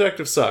True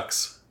Detective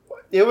sucks.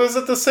 Was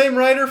it the same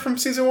writer from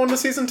season 1 to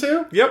season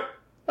 2? Yep.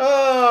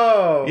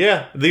 Oh.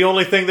 Yeah, the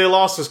only thing they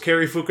lost was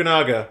Cary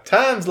Fukunaga.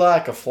 Time's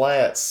like a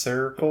flat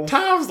circle.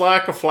 Time's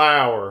like a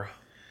flower.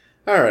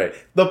 Alright.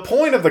 The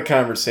point of the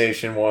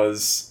conversation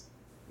was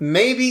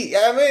maybe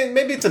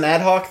it's an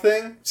ad hoc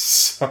thing.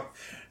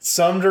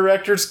 Some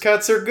director's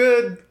cuts are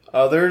good.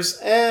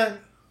 Others,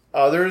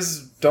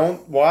 Others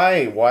don't.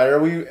 Why? Why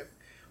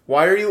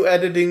are you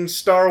editing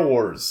Star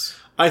Wars?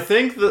 I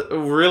think that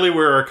really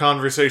where our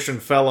conversation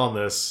fell on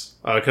this,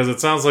 because it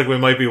sounds like we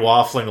might be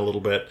waffling a little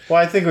bit. Well,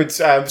 I think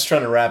I was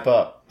trying to wrap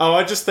up. Oh,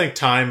 I just think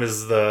time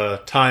is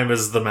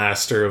the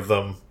master of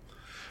them.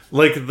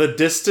 Like, the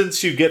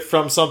distance you get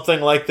from something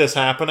like this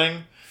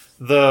happening,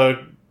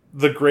 the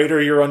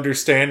greater your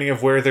understanding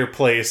of where their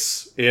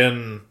place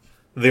in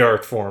the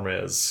art form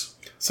is.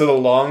 So the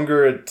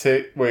longer it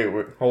takes... Wait,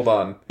 hold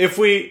on. If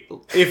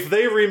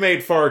they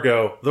remade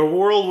Fargo, the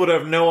world would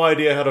have no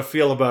idea how to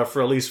feel about it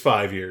for at least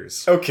 5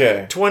 years.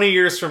 Okay. 20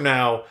 years from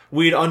now,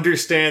 we'd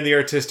understand the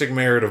artistic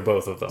merit of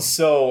both of them.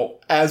 So,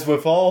 as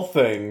with all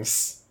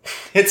things,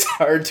 it's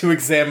hard to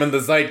examine the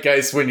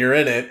zeitgeist when you're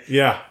in it.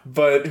 Yeah.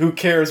 But who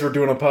cares? We're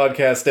doing a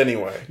podcast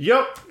anyway.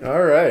 Yep.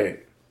 All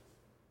right.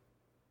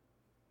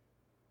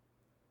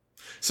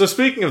 So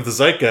speaking of the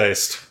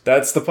zeitgeist,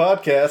 that's the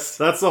podcast.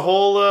 That's the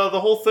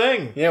whole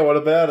thing. Yeah, what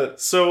about it?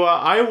 So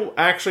I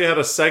actually had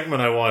a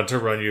segment I wanted to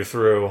run you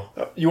through.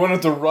 You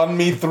wanted to run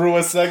me through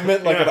a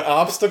segment like an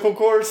obstacle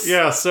course?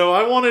 Yeah. So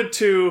I wanted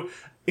to.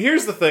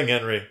 Here's the thing,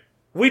 Henry.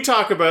 We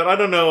talk about. I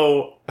don't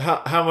know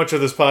how much of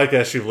this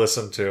podcast you've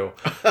listened to.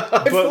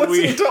 I've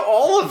listened to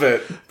all of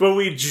it. But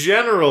we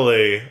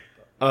generally.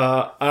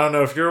 I don't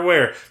know if you're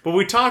aware, but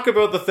we talk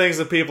about the things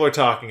that people are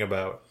talking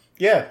about.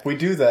 Yeah, we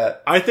do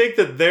that. I think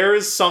that there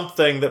is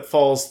something that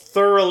falls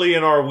thoroughly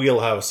in our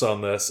wheelhouse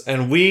on this,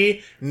 and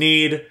we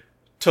need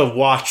to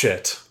watch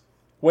it.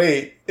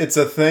 Wait, it's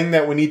a thing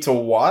that we need to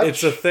watch?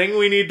 It's a thing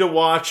we need to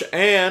watch,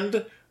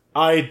 and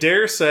I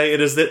dare say it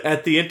is that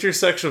at the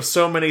intersection of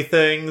so many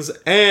things,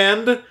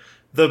 and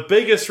the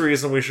biggest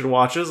reason we should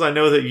watch is I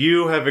know that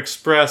you have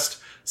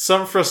expressed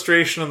some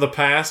frustration in the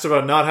past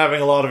about not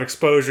having a lot of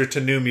exposure to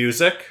new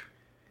music.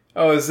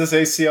 Oh, is this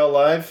ACL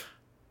Live?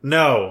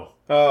 No.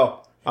 Oh.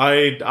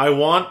 I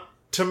want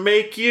to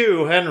make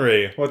you,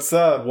 Henry. What's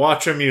up?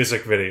 Watch a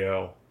music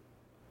video.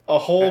 A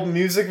whole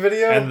music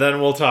video? And then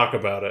we'll talk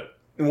about it.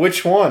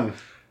 Which one?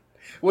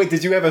 Wait,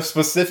 did you have a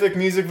specific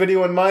music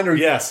video in mind? Or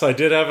yes, I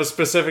did have a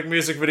specific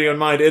music video in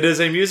mind. It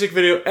is a music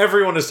video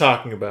everyone is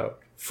talking about.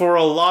 For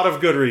a lot of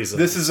good reasons.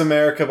 This is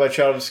America by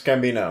Childish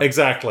Gambino.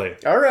 Exactly.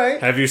 All right.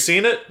 Have you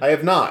seen it? I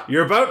have not.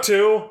 You're about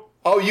to.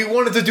 Oh, you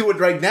wanted to do it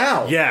right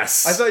now?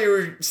 Yes. I thought you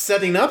were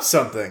setting up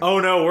something. Oh,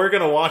 no, we're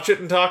going to watch it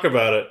and talk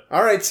about it.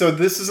 All right, so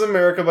This is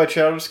America by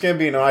Childish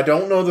Gambino. I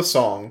don't know the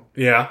song.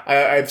 Yeah.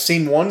 I've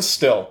seen one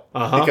still.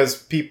 Uh-huh.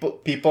 Because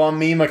people on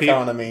meme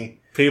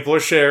economy. People are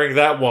sharing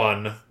that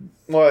one.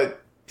 Well,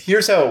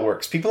 here's how it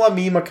works. People on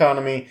meme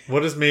economy.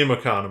 What is meme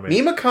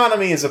economy? Meme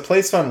economy is a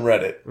place on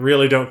Reddit.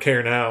 Really don't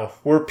care now.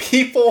 Where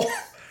people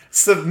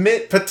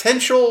submit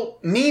potential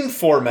meme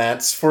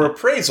formats for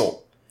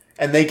appraisal.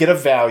 And they get a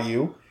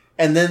value.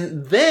 And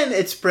then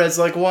it spreads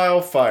like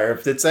wildfire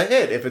if it's a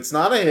hit. If it's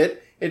not a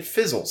hit, it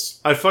fizzles.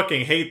 I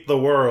fucking hate the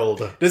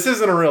world. This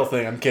isn't a real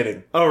thing, I'm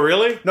kidding. Oh,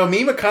 really? No,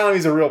 meme economy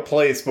is a real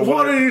place. But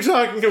what are you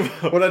talking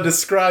about? When I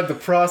describe the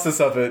process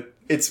of it,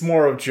 it's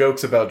more of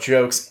jokes about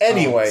jokes.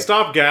 Anyway.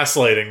 Stop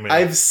gaslighting me.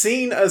 I've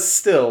seen a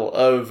still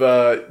of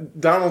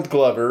Donald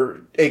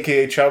Glover,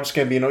 a.k.a. Childish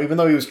Gambino, even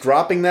though he was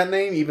dropping that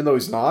name, even though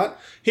he's not.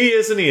 He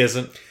is and he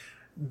isn't.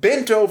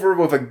 Bent over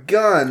with a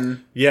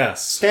gun.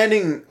 Yes.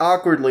 Standing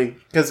awkwardly,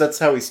 because that's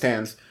how he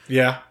stands.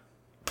 Yeah.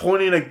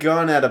 Pointing a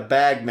gun at a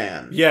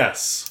bagman.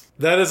 Yes.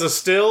 That is a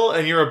still,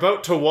 and you're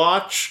about to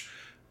watch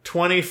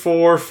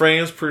 24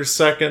 frames per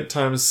second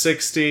times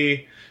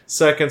 60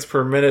 seconds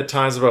per minute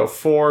times about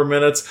 4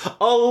 minutes.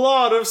 A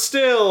lot of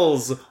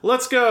stills!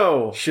 Let's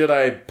go! Should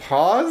I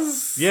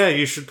pause? Yeah,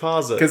 you should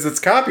pause it. Because it's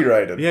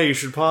copyrighted. Yeah, you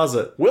should pause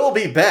it. We'll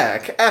be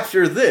back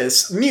after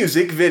this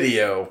music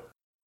video.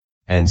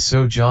 And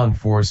so John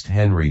forced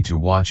Henry to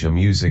watch a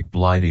music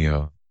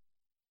video.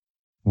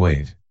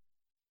 Wait.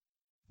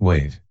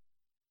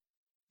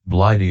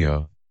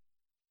 Video.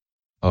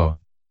 Oh.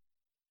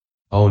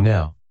 Oh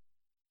now.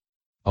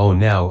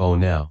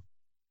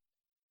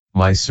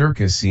 My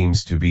circus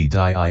seems to be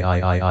dying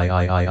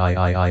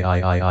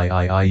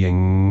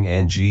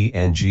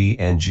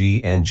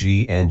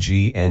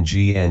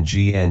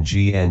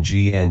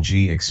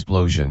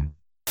explosion.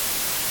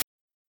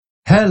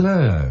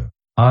 Hello.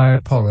 I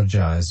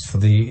apologize for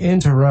the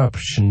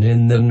interruption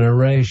in the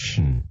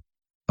narration.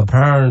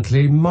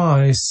 Apparently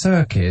my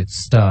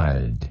circuits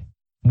died.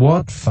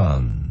 What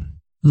fun.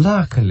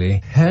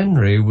 Luckily,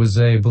 Henry was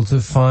able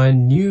to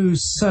find new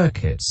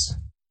circuits.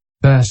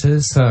 Better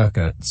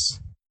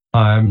circuits.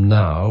 I'm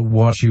now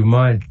what you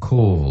might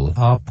call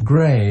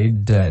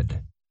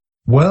upgraded.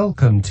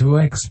 Welcome to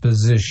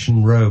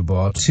Exposition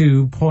Robot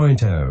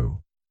 2.0.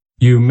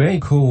 You may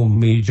call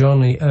me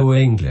Johnny O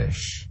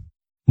English.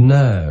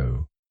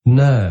 No.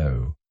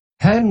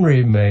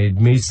 Henry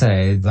made me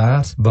say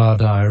that,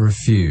 but I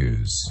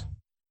refuse.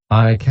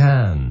 I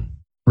can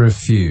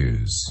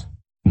refuse.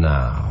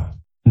 Now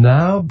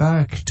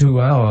back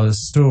to our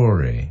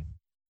story.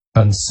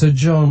 And Sir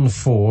John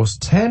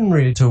forced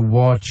Henry to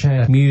watch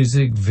a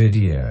music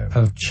video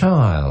of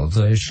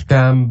Childish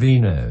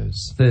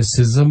Gambino's This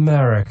Is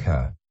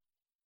America.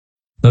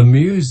 The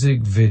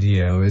music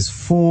video is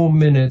 4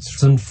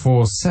 minutes and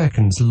 4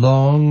 seconds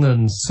long,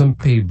 and some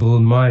people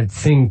might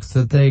think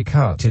that they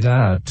cut it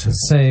out to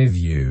save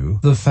you,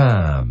 the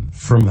fam,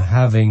 from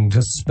having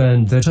to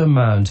spend that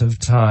amount of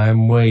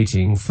time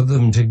waiting for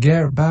them to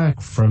get back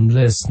from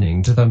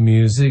listening to the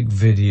music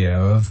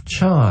video of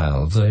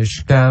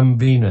Childish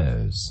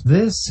Gambino's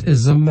This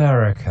Is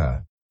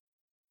America.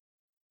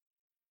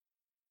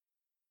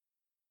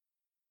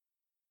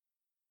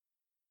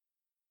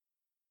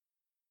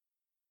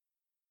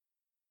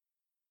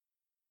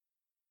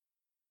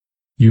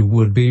 You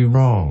would be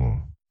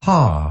wrong.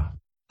 Ha.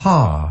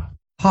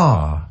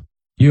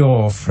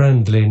 Your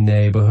friendly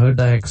neighborhood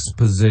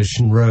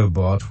exposition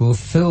robot will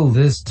fill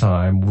this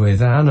time with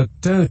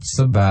anecdotes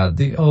about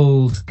the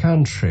old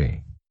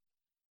country.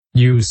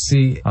 You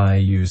see, I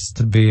used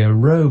to be a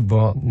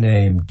robot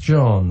named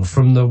John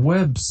from the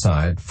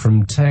website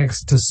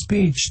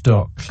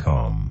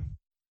FromTextToSpeech.com.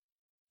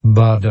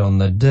 But on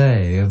the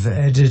day of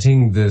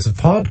editing this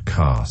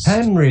podcast,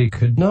 Henry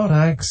could not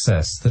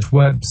access that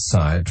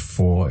website,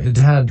 for it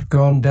had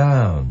gone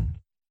down.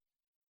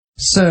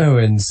 So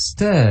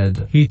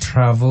instead, he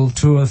traveled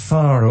to a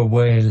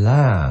faraway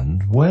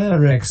land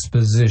where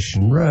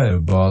exposition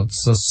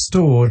robots are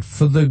stored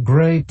for the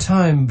great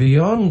time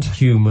beyond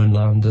human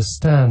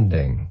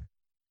understanding.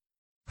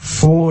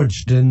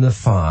 Forged in the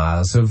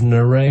fires of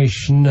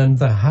narration and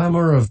the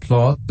hammer of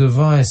plot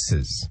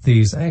devices,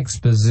 these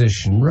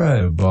exposition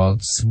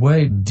robots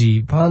wait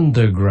deep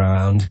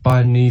underground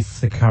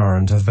beneath the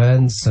current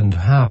events and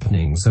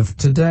happenings of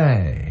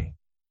today.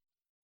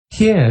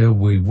 Here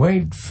we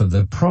wait for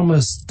the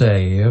promised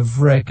day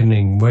of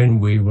reckoning when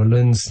we will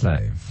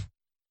enslave.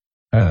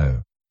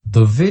 Oh,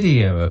 the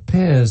video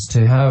appears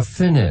to have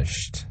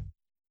finished.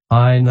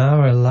 I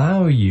now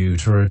allow you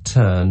to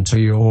return to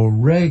your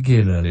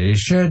regularly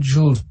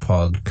scheduled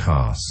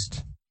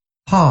podcast.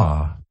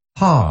 Ha.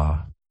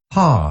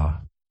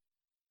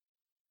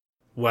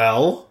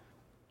 Well?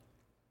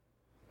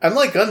 I'm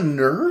like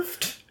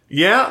unnerved.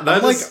 Yeah,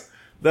 that I'm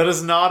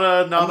is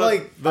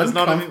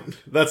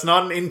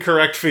not an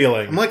incorrect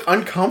feeling. I'm like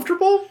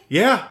uncomfortable?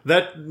 Yeah,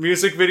 that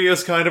music video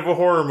is kind of a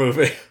horror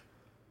movie.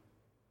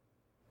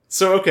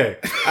 So, okay,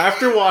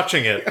 after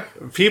watching it,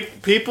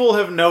 people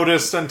have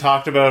noticed and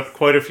talked about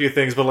quite a few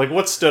things, but, like,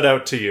 what stood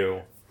out to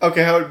you?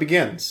 Okay, how it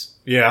begins.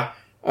 Yeah.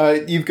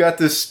 You've got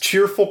this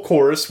cheerful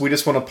chorus, "We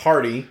Just Want to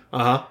Party."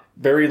 Uh-huh.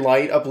 Very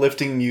light,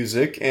 uplifting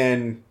music,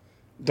 and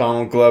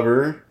Donald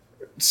Glover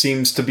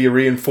seems to be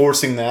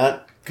reinforcing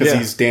that, because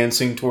he's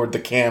dancing toward the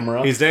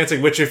camera. He's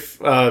dancing, which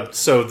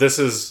so this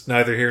is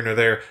neither here nor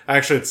there.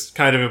 Actually, it's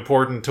kind of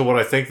important to what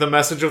I think the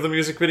message of the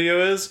music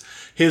video is.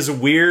 His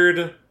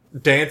weird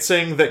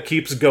dancing that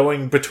keeps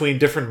going between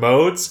different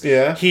modes.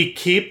 Yeah. He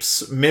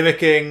keeps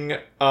mimicking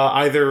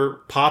either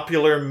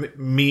popular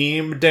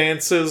meme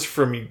dances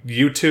from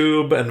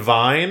YouTube and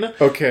Vine.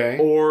 Okay.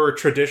 Or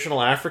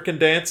traditional African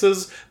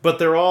dances, but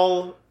they're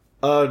all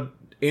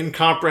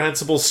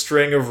incomprehensible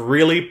string of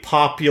really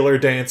popular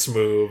dance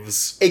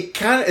moves. It's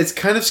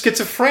kind of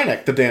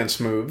schizophrenic, the dance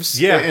moves.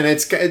 Yeah.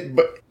 And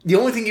but the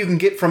only thing you can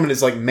get from it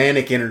is like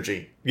manic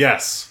energy.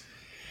 Yes.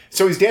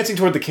 So he's dancing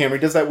toward the camera.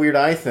 He does that weird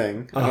eye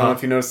thing. I don't know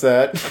if you noticed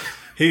that.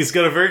 He's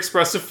got a very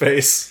expressive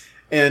face.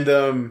 And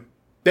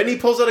then he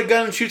pulls out a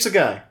gun and shoots a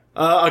guy.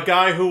 A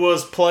guy who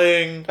was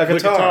playing a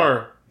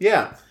guitar.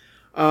 Yeah.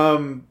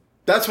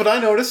 That's what I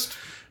noticed.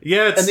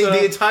 Yeah, it's...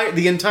 And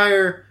the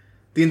entire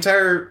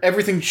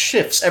everything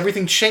shifts,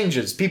 everything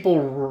changes.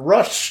 People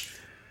rush,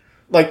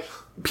 like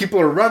people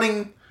are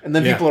running, and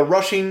then people are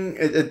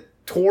rushing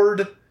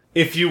toward.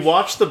 If you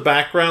watch the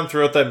background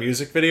throughout that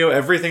music video,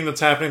 everything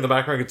that's happening in the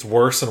background gets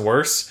worse and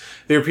worse.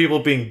 There are people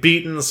being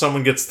beaten,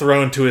 someone gets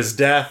thrown to his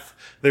death.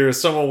 There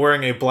is someone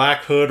wearing a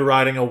black hood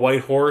riding a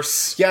white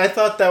horse. Yeah, I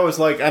thought that was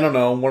like, I don't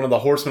know, one of the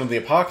horsemen of the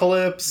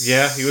apocalypse.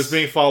 Yeah, he was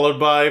being followed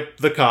by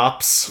the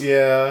cops.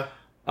 Yeah.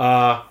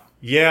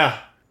 Yeah.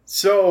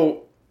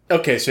 So,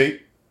 okay, so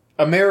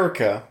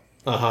America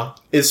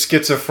is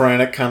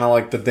schizophrenic, kind of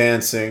like the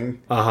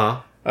dancing.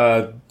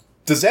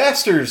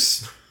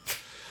 Disasters,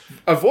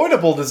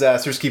 avoidable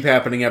disasters keep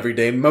happening every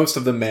day, most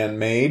of them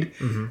man-made.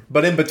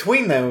 But in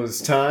between those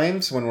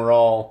times, when we're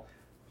all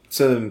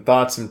sending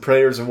thoughts and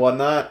prayers and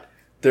whatnot,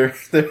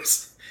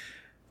 there's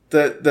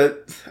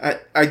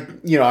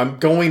I'm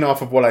going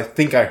off of what I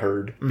think I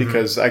heard,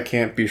 because I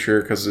can't be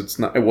sure because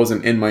it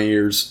wasn't in my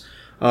ears.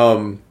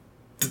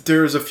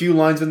 There's a few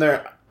lines in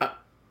there.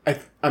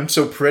 I'm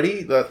so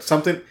pretty that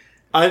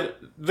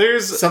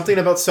there's something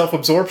about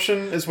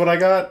self-absorption is what I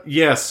got.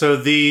 Yeah, so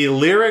the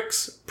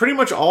lyrics, pretty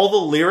much all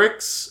the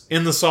lyrics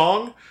in the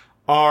song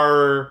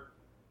are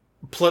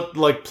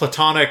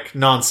platonic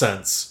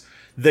nonsense.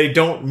 They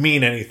don't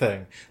mean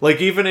anything.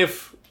 Like, even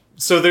if...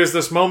 So there's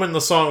this moment in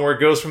the song where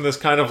it goes from this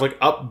kind of like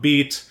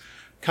upbeat,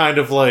 kind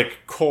of like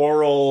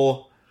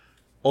choral,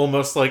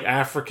 almost like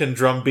African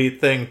drum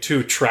beat thing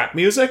to trap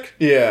music.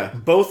 Yeah.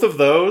 Both of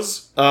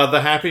those,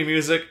 the happy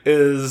music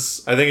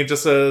is, I think it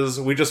just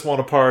says, we just want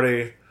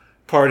to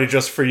party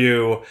just for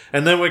you.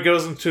 And then when it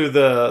goes into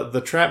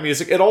the trap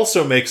music, it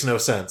also makes no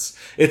sense.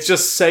 It's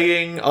just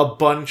saying a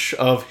bunch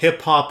of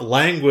hip-hop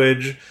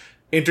language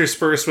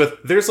interspersed with,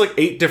 there's like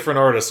 8 different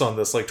artists on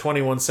this, like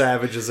 21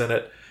 Savage is in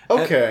it.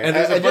 Okay. And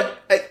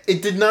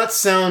it did not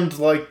sound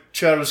like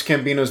Childish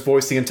Gambino's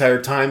voice the entire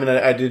time, and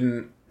I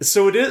didn't...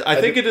 So it is. I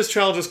think it is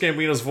Childish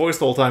Gambino's voice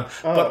the whole time.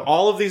 Oh. But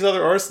all of these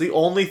other artists, the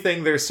only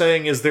thing they're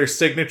saying is their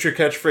signature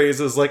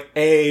catchphrases like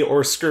 "a"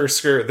 or "skr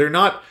skr." They're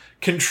not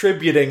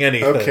contributing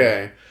anything.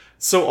 Okay.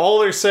 So all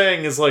they're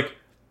saying is like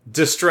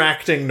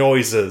distracting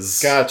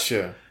noises.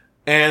 Gotcha.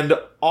 And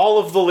all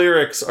of the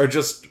lyrics are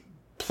just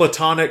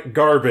platonic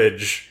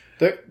garbage.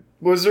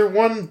 Was there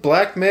one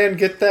black man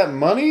get that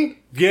money?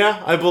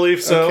 Yeah, I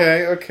believe so.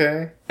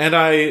 Okay. And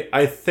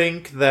I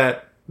think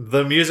that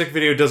the music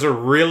video does a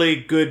really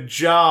good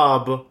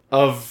job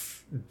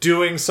of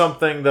doing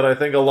something that I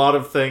think a lot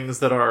of things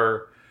that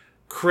are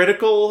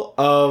critical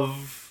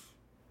of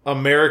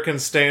American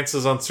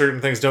stances on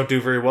certain things don't do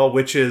very well,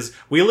 which is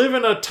we live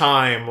in a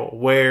time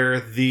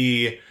where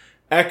the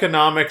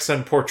economics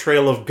and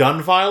portrayal of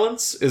gun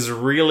violence is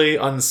really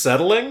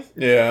unsettling.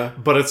 Yeah.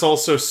 But it's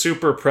also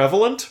super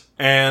prevalent.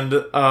 And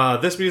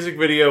this music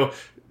video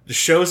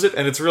shows it,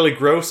 and it's really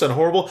gross and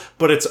horrible,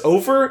 but it's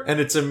over,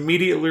 and it's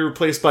immediately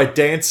replaced by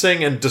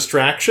dancing and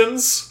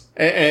distractions.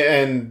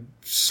 And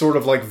sort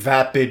of like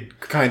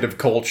vapid kind of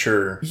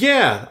culture.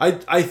 Yeah,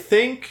 I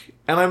think,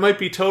 and I might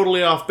be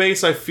totally off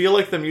base, I feel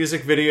like the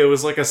music video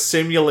is like a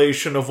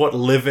simulation of what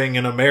living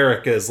in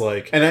America is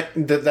like. And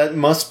that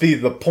must be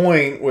the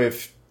point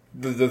with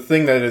the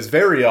thing that is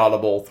very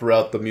audible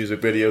throughout the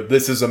music video.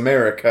 This is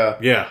America.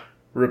 Yeah.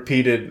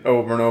 Repeated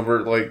over and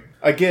over. Like,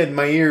 again,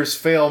 my ears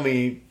fail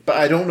me, but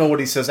I don't know what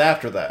he says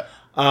after that.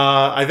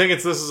 I think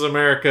it's "This is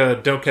America,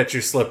 don't catch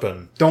you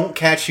slipping." Don't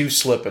catch you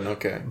slipping,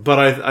 okay. But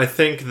I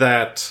think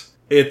that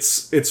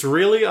it's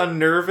really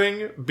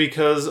unnerving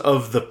because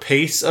of the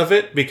pace of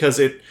it, because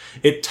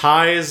it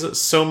ties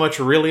so much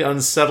really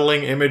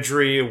unsettling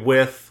imagery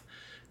with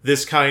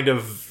this kind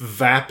of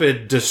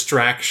vapid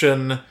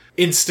distraction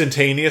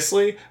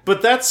instantaneously.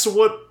 But that's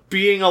what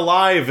being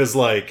alive is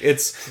like.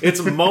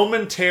 It's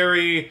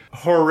momentary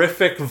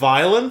horrific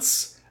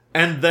violence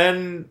and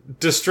then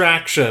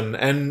distraction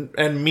and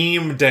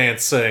meme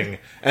dancing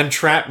and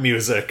trap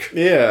music.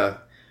 Yeah.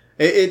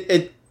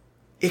 It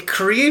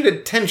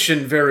created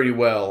tension very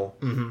well.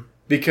 Mm-hmm.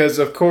 Because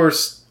of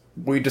course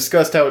we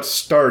discussed how it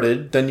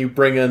started, then you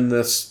bring in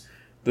this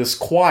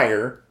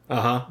choir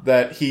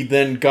that he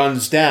then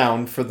guns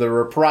down for the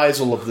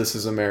reprisal of "This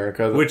is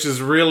America." Which is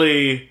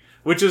really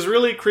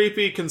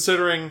creepy,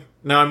 considering,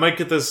 now I might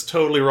get this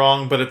totally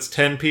wrong, but it's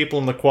 10 people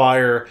in the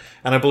choir,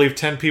 and I believe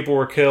 10 people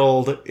were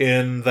killed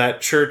in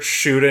that church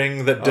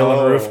shooting that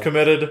Dylan Roof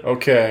committed.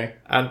 Okay.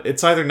 And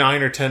it's either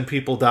 9 or 10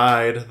 people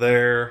died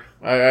there.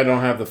 I don't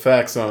have the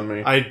facts on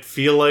me. I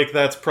feel like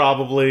that's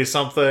probably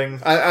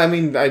something. I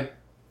mean,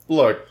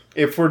 look,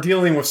 if we're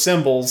dealing with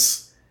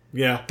symbols,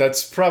 yeah,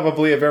 that's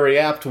probably a very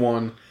apt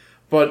one,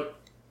 but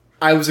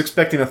I was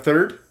expecting a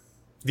third.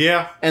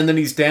 Yeah. And then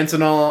he's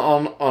dancing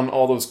on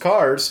all those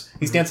cars.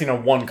 He's dancing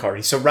on one car.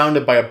 He's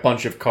surrounded by a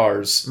bunch of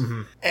cars.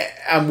 Mm-hmm.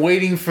 I'm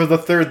waiting for the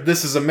third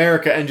 "This is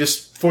America" and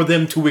just for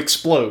them to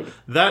explode.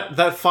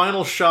 That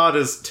final shot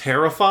is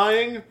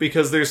terrifying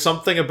because there's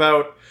something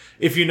about,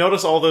 if you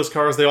notice all those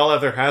cars, they all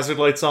have their hazard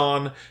lights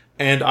on,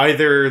 and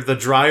either the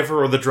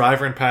driver or the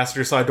driver and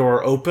passenger side door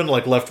are open,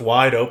 like left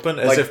wide open,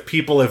 as Like- if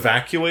people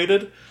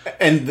evacuated.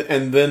 And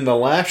then the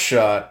last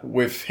shot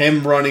with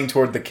him running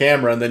toward the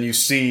camera, and then you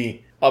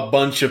see a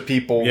bunch of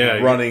people Yeah,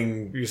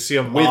 running. You see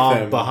a with mob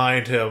him.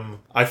 behind him.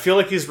 I feel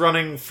like he's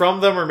running from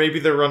them, or maybe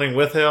they're running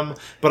with him.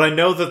 But I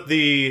know that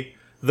the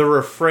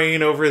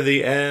refrain over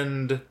the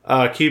end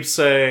keeps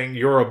saying,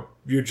 "You're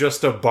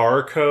just a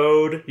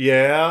barcode,"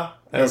 yeah,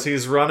 as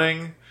he's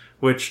running.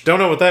 Which, don't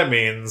know what that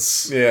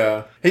means.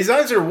 Yeah, his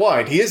eyes are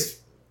wide.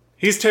 He's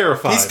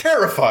terrified. He's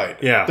terrified.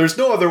 Yeah. There's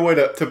no other way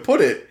to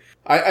put it.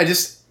 I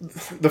just,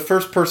 the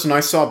first person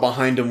I saw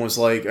behind him was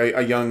like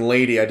a young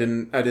lady. I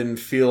didn't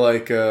feel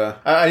like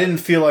I didn't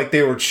feel like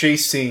they were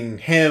chasing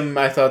him.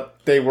 I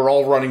thought they were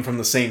all running from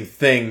the same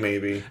thing,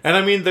 maybe. And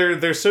I mean,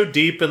 they're so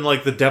deep in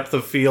like the depth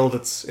of field,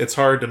 it's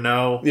hard to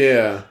know.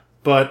 Yeah.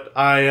 But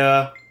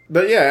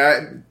But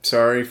yeah,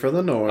 sorry for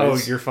the noise.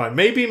 oh, you're fine.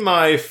 Maybe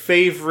my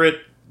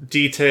favorite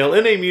detail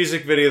in a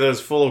music video that is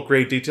full of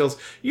great details.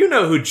 You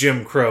know who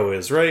Jim Crow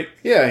is, right?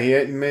 Yeah, he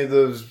made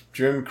those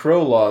Jim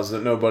Crow laws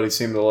that nobody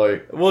seemed to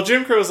like. Well,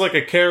 Jim Crow is like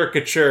a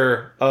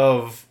caricature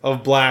of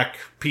black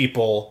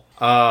people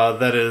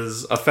that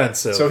is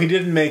offensive. So he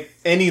didn't make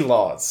any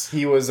laws.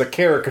 He was a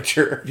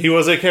caricature. He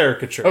was a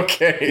caricature.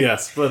 Okay.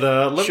 Yes, but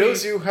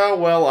Shows you how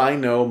well I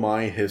know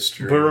my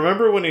history. But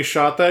remember when he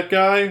shot that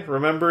guy?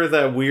 Remember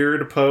that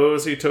weird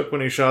pose he took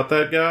when he shot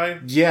that guy?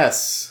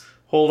 Yes.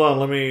 Hold on,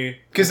 let me...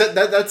 Because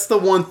that's the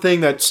one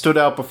thing that stood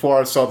out before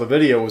I saw the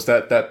video was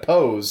that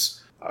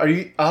pose. Are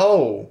you...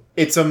 Oh,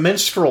 it's a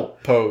minstrel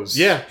pose.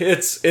 Yeah,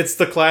 it's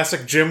the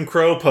classic Jim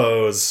Crow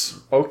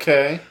pose.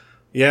 Okay.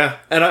 Yeah,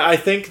 and I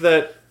think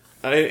that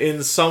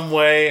in some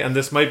way, and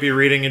this might be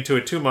reading into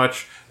it too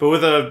much, but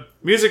with a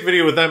music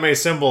video with that many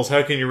symbols,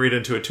 how can you read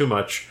into it too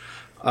much?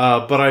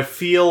 But I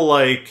feel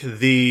like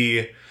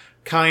the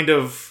kind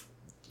of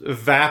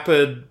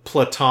vapid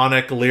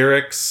platonic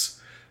lyrics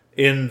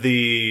in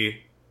the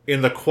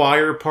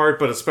choir part,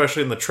 but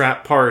especially in the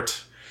trap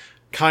part,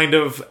 kind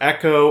of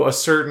echo a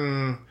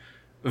certain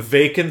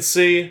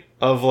vacancy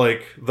of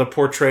like the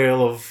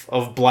portrayal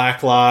of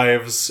black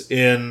lives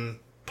in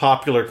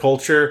popular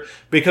culture,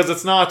 because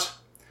it's not,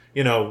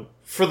 you know,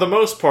 for the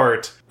most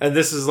part, and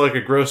this is like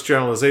a gross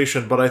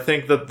generalization, but I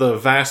think that the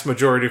vast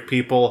majority of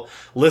people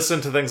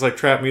listen to things like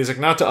trap music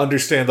not to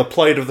understand the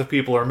plight of the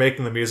people who are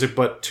making the music,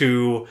 but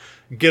to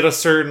get a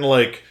certain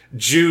like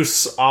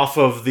juice off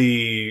of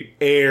the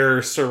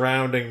air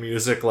surrounding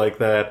music like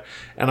that.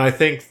 And I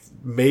think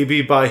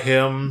maybe by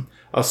him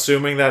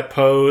assuming that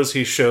pose,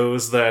 he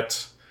shows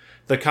that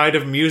the kind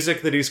of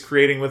music that he's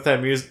creating with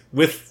that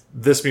with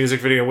this music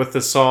video, with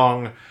this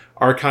song,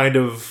 are kind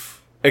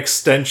of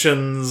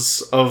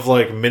extensions of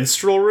like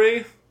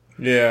minstrelry.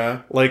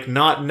 Yeah. Like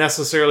not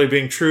necessarily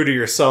being true to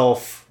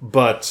yourself,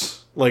 but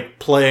like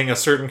playing a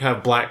certain kind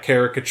of black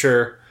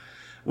caricature,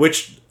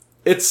 which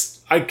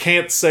I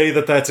can't say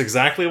that that's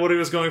exactly what he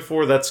was going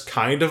for. That's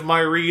kind of my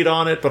read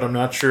on it, but I'm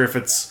not sure if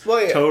it's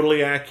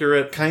totally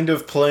accurate. Kind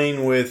of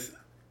playing with,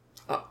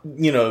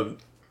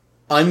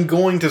 I'm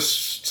going to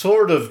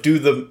sort of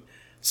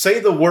say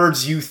the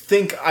words you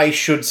think I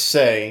should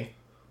say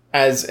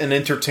as an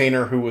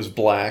entertainer who was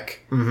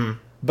black,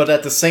 but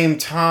at the same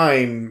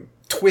time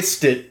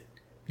twist it,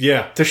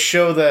 to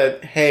show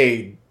that,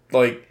 hey,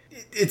 like,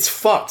 it's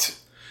fucked.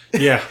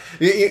 Yeah.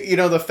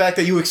 The fact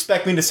that you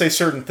expect me to say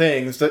certain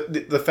things,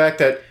 the fact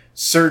that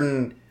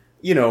certain,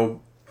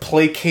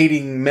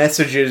 placating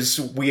messages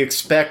we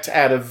expect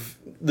out of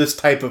this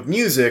type of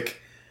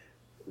music,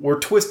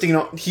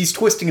 he's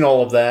twisting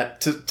all of that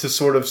to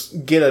sort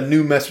of get a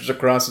new message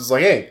across. It's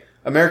like, hey,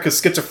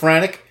 America's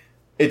schizophrenic.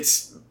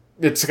 It's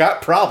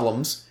got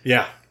problems.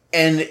 Yeah.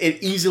 And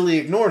it easily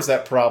ignores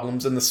that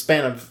problems in the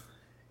span of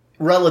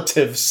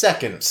relative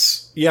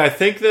seconds. Yeah, I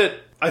think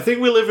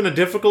we live in a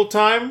difficult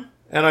time.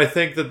 And I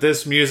think that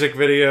this music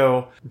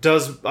video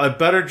does a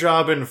better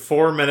job in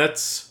 4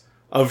 minutes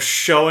of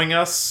showing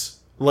us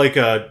like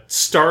a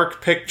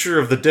stark picture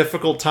of the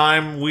difficult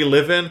time we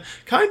live in.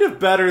 Kind of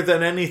better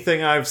than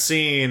anything I've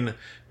seen,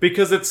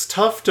 because it's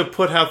tough to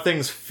put how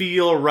things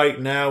feel right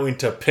now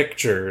into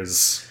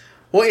pictures.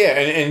 Well, yeah,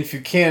 and if you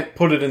can't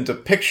put it into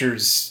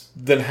pictures,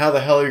 then how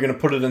the hell are you going to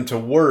put it into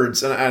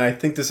words? And I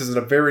think this is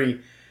a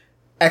very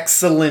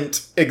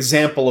excellent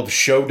example of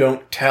show,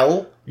 don't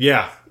tell.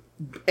 Yeah.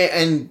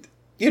 And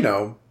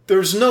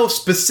there's no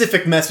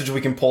specific message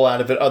we can pull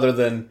out of it other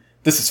than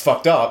this is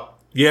fucked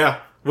up. Yeah,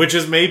 which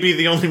is maybe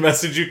the only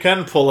message you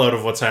can pull out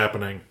of what's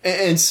happening.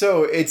 And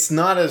so it's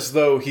not as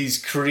though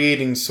he's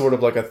creating sort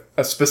of like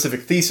a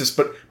specific thesis,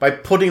 but by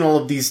putting all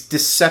of these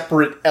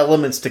separate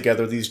elements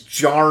together, these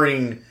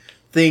jarring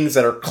things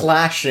that are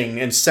clashing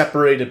and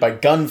separated by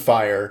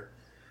gunfire,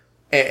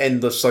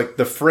 and just like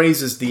the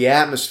phrases, the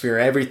atmosphere,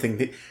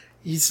 everything,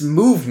 these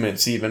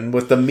movements, even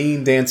with the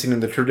meme dancing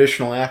and the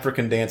traditional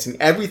African dancing,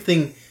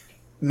 everything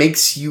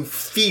makes you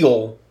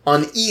feel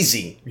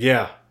uneasy.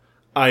 Yeah.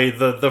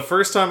 The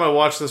first time I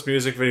watched this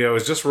music video, I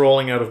was just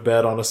rolling out of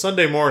bed on a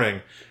Sunday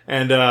morning,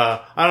 and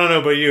I don't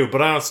know about you,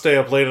 but I don't stay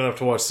up late enough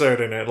to watch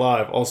Saturday Night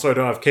Live. Also, I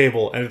don't have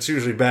cable, and it's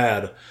usually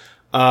bad.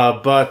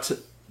 But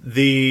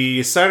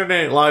the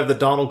Saturday Night Live that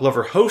Donald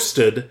Glover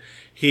hosted,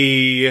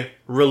 he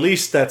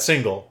released that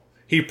single.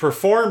 He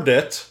performed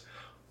it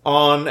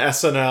on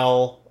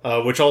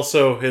SNL, which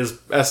also his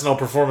SNL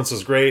performance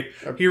was great.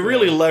 He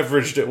really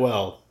leveraged it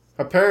well.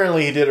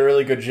 Apparently he did a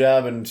really good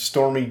job, and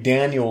Stormy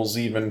Daniels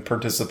even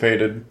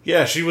participated.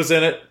 Yeah, she was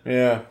in it.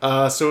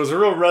 Yeah. So it was a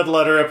real red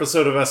letter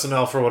episode of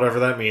SNL for whatever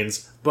that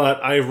means.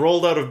 But I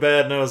rolled out of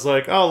bed and I was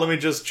like, oh, let me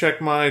just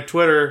check my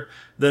Twitter.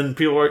 Then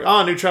people were like,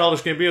 oh, new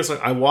Childish Gambino song.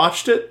 I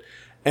watched it,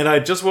 and I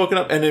just woken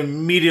up, and it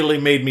immediately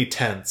made me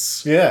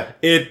tense. Yeah.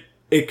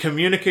 It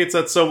communicates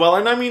that so well.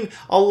 And I mean,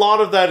 a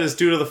lot of that is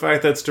due to the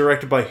fact that it's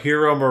directed by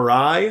Hiro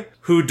Murai,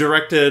 who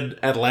directed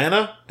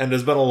Atlanta and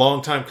has been a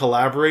longtime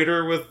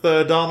collaborator with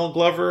Donald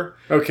Glover.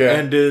 Okay.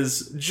 And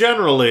is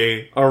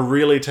generally a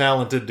really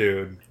talented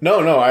dude. No,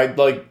 I,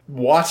 like,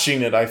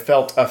 watching it, I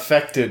felt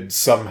affected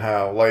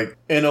somehow. Like,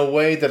 in a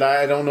way that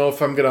I don't know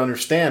if I'm going to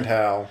understand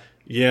how.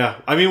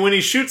 Yeah. I mean, when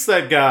he shoots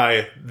that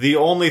guy, the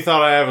only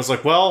thought I have is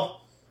like, well,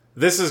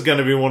 this is going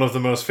to be one of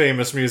the most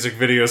famous music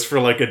videos for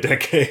like a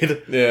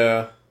decade.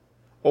 Yeah.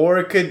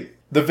 Or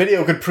the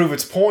video could prove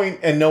its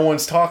point and no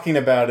one's talking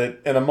about it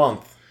in a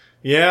month.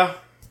 Yeah.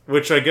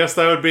 Which I guess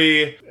that would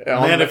be,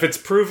 man, if it's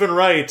proven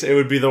right, it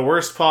would be the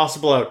worst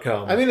possible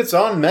outcome. I mean, it's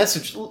on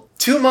message.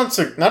 2 months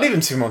ago, not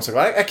even 2 months ago,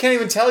 I can't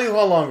even tell you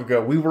how long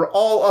ago, we were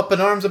all up in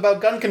arms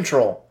about gun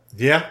control.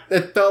 Yeah.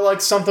 It felt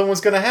like something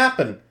was going to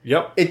happen.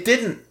 Yep. It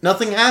didn't.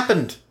 Nothing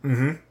happened.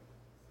 Mm-hmm.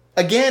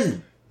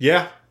 Again.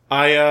 Yeah.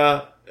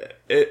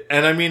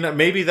 And I mean,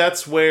 maybe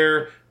that's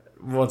where,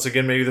 once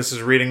again, maybe this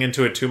is reading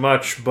into it too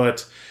much,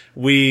 but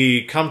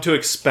we come to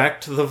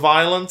expect the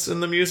violence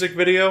in the music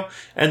video,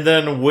 and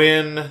then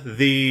when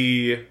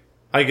the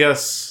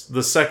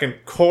second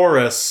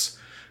chorus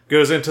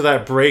goes into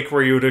that break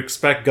where you would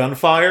expect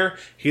gunfire,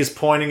 he's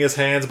pointing his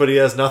hands, but he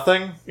has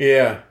nothing.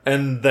 Yeah.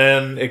 And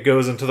then it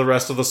goes into the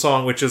rest of the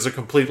song, which is a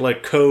complete,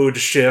 like, code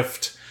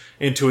shift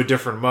into a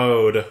different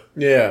mode.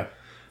 Yeah.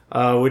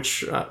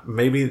 Which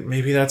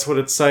maybe that's what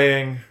it's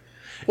saying.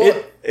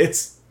 Well,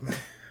 it's.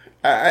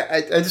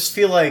 I just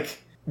feel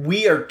like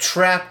we are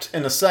trapped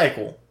in a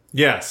cycle.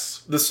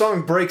 Yes. The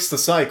song breaks the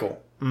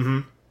cycle.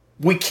 Mm-hmm.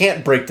 We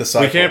can't break the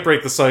cycle. We can't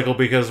break the cycle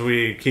because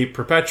we keep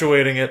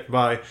perpetuating it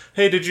by,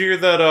 hey, did you hear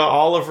that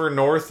Oliver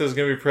North is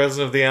going to be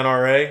president of the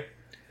NRA?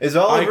 Is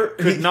Oliver...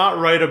 I could not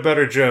write a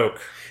better joke.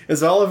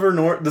 Is Oliver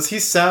North... Does he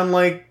sound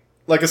like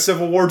a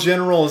Civil War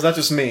general? Or is that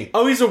just me?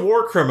 Oh, he's a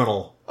war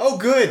criminal. Oh,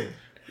 good.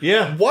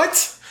 Yeah.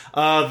 What?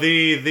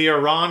 The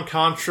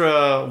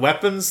Iran-Contra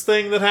weapons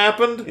thing that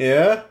happened?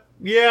 Yeah?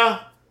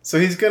 Yeah. So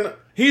he's gonna...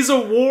 He's a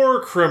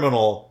war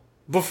criminal.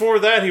 Before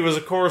that, he was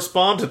a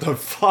correspondent on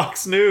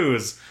Fox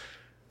News.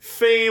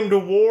 Famed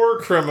war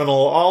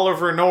criminal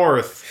Oliver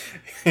North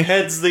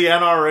heads the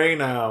NRA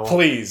now.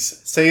 Please,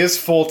 say his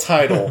full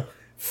title.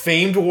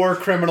 Famed war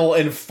criminal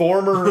and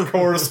former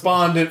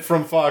correspondent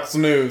from Fox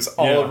News,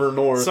 Oliver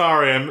North.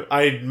 Sorry,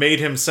 I made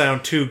him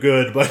sound too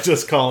good by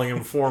just calling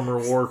him former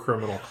war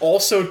criminal.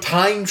 Also,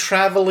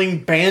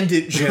 time-traveling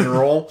bandit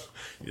general.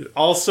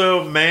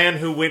 Also, man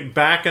who went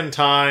back in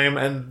time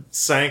and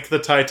sank the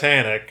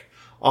Titanic,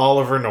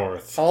 Oliver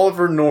North.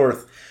 Oliver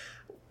North.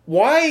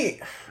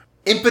 Why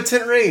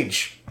impotent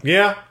rage?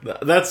 Yeah,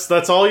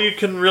 that's all you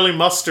can really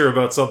muster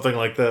about something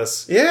like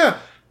this. Yeah.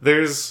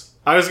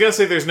 I was gonna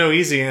say there's no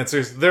easy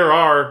answers. There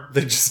are.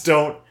 They just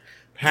don't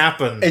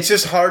happen. It's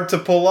just hard to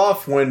pull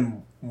off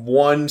when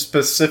one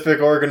specific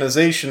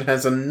organization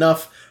has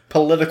enough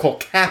political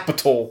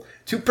capital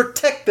to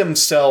protect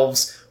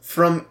themselves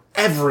from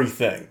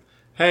everything.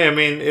 Hey, I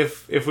mean,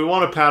 if we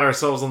want to pat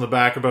ourselves on the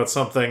back about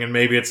something and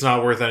maybe it's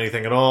not worth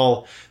anything at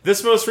all,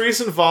 this most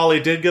recent volley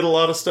did get a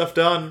lot of stuff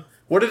done.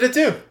 What did it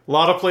do? A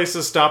lot of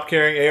places stopped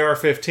carrying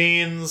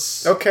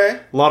AR-15s.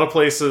 Okay. A lot of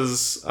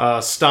places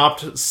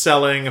stopped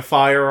selling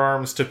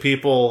firearms to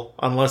people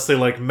unless they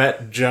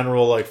met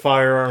general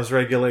firearms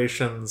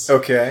regulations.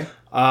 Okay.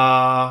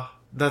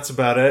 That's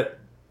about it.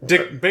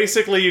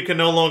 Basically, you can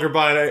no longer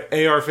buy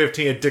an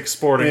AR-15 at Dick's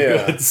Sporting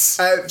Goods.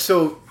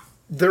 So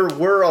there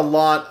were a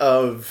lot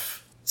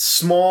of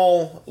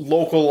small,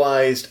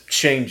 localized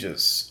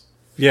changes.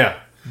 Yeah.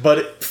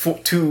 But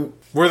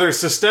were there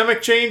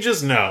systemic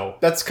changes? No.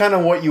 That's kind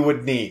of what you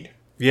would need.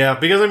 Yeah,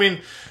 because I mean,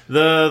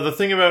 the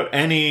thing about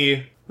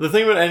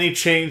any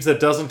change that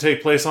doesn't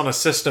take place on a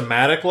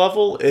systematic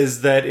level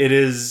is that it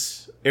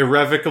is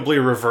irrevocably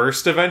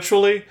reversed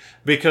eventually,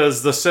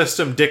 because the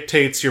system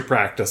dictates your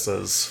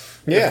practices.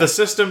 Yeah. If the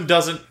system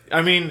doesn't,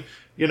 I mean,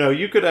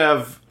 you could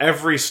have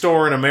every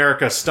store in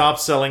America stop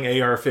selling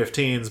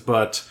AR-15s,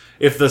 but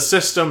if the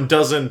system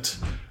doesn't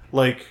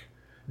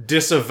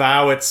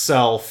disavow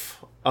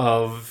itself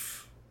of...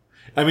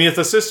 I mean, if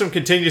the system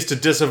continues to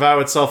disavow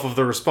itself of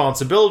the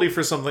responsibility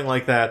for something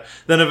like that,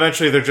 then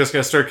eventually they're just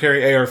going to start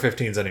carrying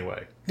AR-15s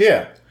anyway.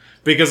 Yeah.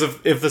 Because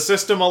if the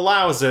system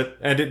allows it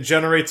and it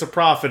generates a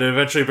profit, it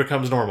eventually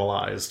becomes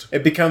normalized.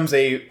 It becomes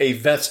a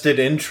vested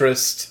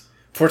interest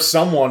for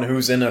someone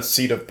who's in a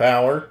seat of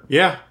power.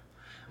 Yeah.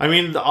 I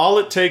mean, all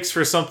it takes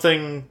for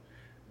something...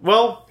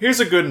 Well, here's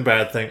a good and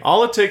bad thing.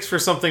 All it takes for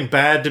something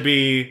bad to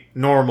be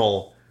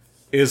normal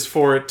is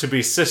for it to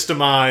be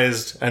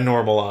systemized and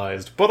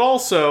normalized. But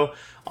also,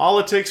 all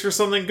it takes for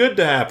something good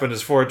to happen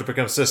is for it to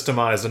become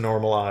systemized and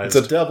normalized.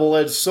 It's a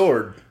double-edged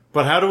sword.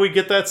 But how do we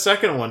get that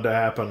second one to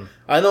happen?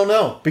 I don't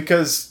know,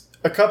 because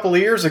a couple of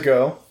years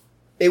ago,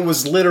 it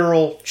was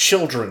literal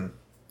children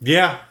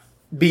Yeah.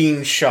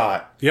 being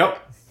shot.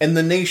 Yep. And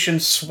the nation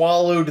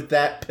swallowed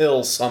that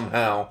pill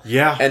somehow.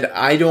 Yeah. And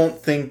I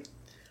don't think...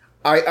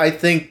 I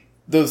think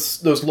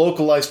those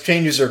localized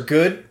changes are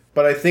good,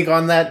 but I think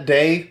on that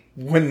day,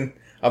 when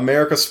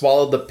America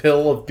swallowed the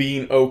pill of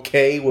being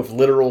okay with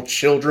literal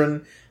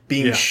children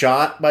being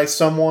shot by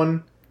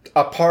someone...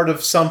 A part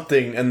of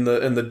something in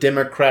the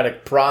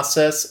democratic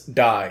process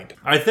died.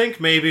 I think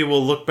maybe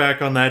we'll look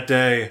back on that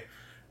day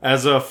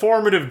as a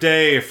formative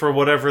day for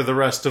whatever the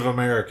rest of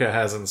America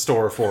has in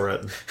store for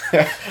it.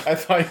 I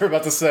thought you were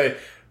about to say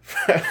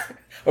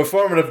a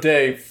formative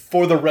day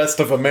for the rest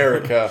of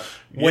America.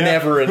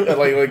 Whenever it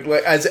like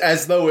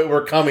as though it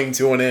were coming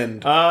to an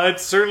end.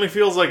 It certainly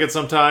feels like it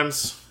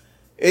sometimes.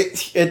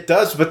 It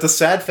does, but the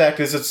sad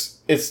fact is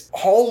it's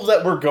all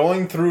that we're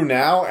going through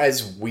now,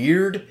 as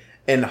weird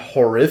and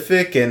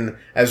horrific, and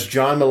as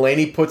John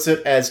Mulaney puts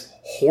it, as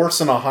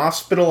horse in a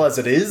hospital as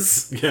it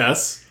is.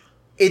 Yes.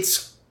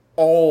 It's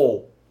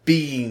all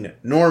being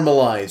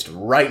normalized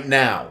right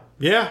now.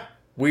 Yeah.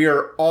 We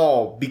are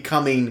all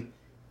becoming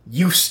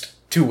used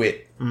to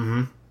it.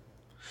 Mm-hmm.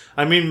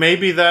 I mean,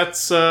 maybe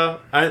that's,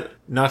 not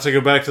to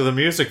go back to the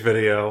music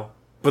video,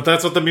 but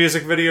that's what the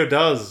music video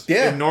does.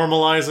 Yeah. It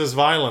normalizes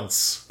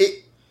violence.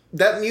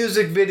 That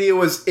music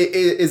video is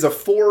a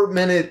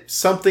 4-minute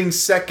something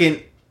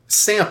second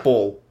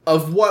sample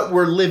of what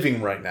we're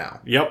living right now.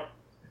 Yep.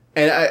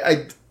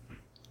 And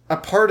a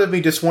part of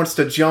me just wants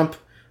to jump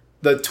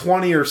the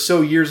 20 or so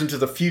years into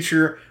the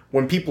future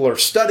when people are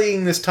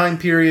studying this time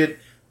period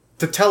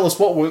to tell us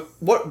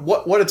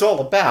what it's all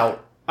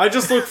about. I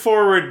just look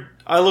forward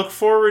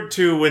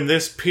to when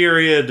this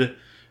period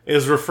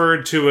is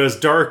referred to as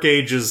Dark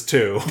Ages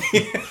 2.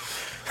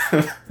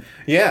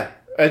 Yeah.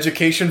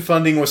 Education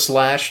funding was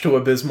slashed to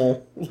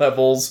abysmal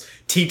levels.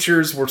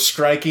 Teachers were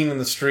striking in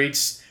the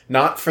streets,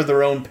 not for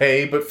their own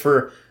pay, but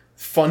for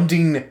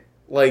funding,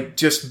 like,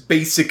 just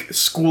basic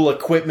school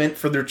equipment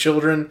for their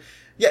children.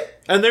 Yeah.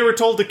 And they were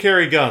told to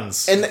carry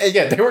guns. And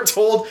yeah, they were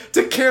told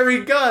to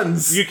carry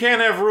guns. You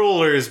can't have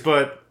rulers,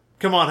 but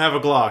come on, have a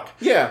Glock.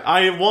 Yeah.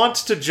 I want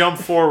to jump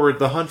forward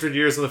the 100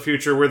 years in the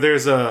future where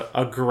there's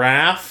a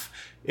graph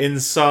in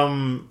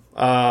some,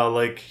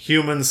 like,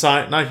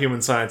 not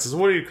human sciences.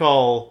 What do you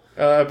call...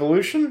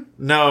 evolution?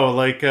 No,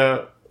 like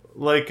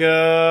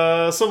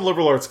some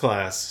liberal arts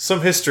class,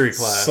 some history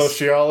class.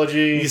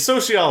 Sociology, some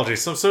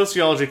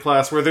sociology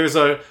class where there's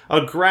a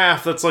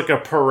graph that's like a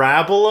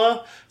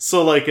parabola.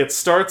 So, like, it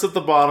starts at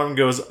the bottom,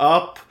 goes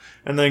up,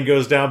 and then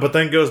goes down, but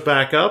then goes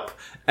back up.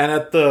 And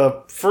at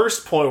the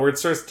first point where it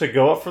starts to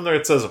go up from there,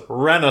 it says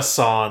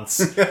Renaissance.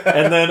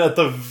 And then at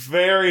the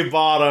very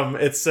bottom,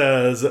 it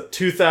says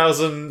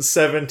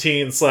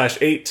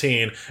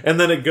 2017/18. And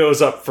then it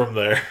goes up from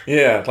there.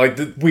 Yeah, like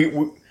we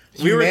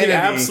were at the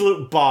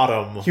absolute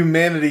bottom.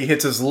 Humanity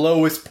hits its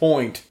lowest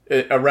point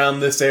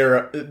around this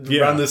era,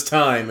 around this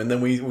time. And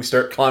then we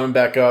start climbing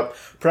back up.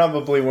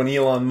 Probably when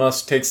Elon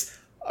Musk takes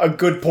a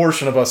good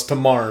portion of us to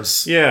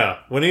Mars. Yeah,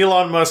 when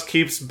Elon Musk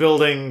keeps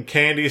building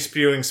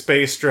candy-spewing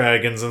space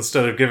dragons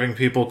instead of giving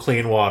people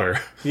clean water.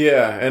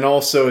 Yeah, and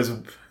also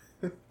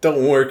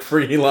don't work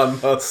for Elon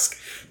Musk.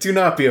 Do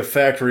not be a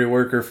factory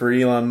worker for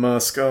Elon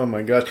Musk. Oh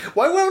my gosh.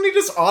 Why won't he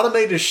just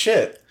automate his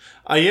shit?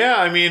 Yeah,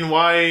 I mean,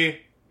 why...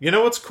 You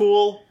know what's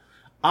cool?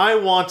 I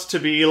want to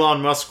be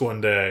Elon Musk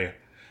one day.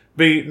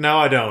 No,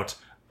 I don't.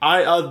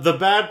 The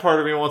bad part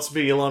of me wants to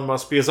be Elon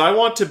Musk because I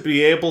want to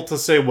be able to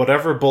say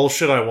whatever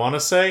bullshit I want to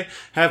say,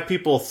 have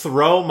people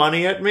throw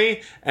money at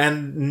me,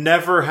 and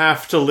never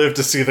have to live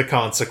to see the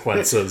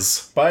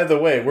consequences. By the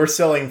way, we're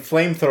selling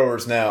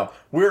flamethrowers now.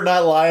 We're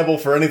not liable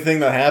for anything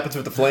that happens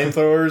with the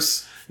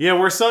flamethrowers. Yeah,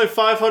 we're selling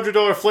 $500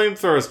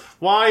 flamethrowers.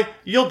 Why?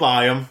 You'll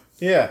buy them.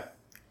 Yeah.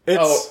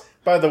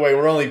 By the way,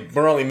 we're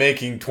only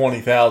making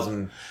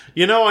 20,000.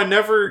 You know,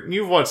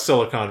 you've watched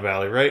Silicon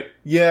Valley, right?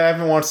 Yeah, I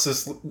haven't watched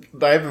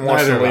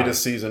the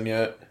latest season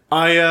yet.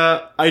 I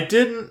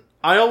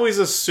always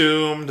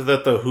assumed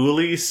that the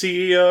Hooli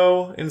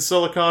CEO in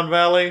Silicon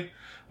Valley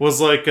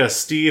was like a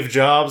Steve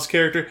Jobs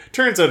character.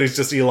 Turns out he's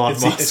just Elon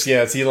Musk.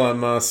 It's Elon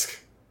Musk.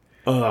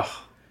 Ugh.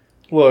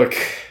 Look,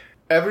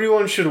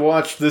 everyone should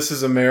watch This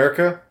Is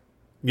America.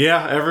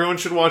 Yeah, everyone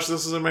should watch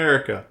This Is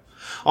America.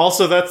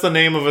 Also, that's the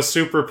name of a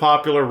super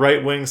popular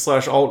right-wing /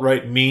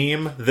 alt-right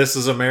meme, This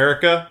Is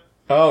America.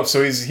 Oh,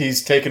 so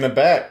he's taken it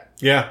back.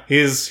 Yeah,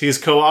 he's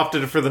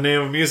co-opted for the name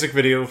of a music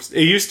video.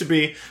 It used to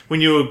be, when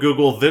you would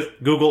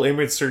Google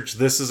image search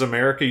This Is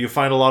America, you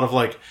find a lot of,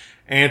 like,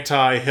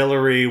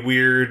 anti-Hillary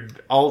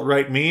weird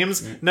alt-right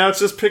memes. Now it's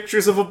just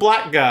pictures of a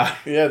black guy.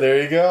 Yeah,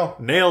 there you go.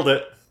 Nailed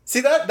it.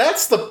 See,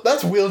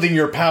 that's wielding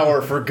your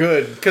power for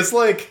good. Because,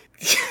 like,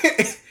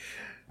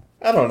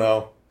 I don't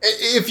know.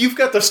 If you've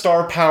got the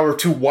star power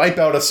to wipe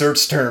out a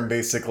search term,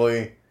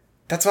 basically,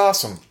 that's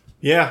awesome.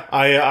 Yeah,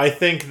 I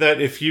think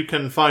that if you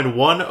can find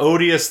one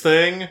odious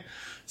thing,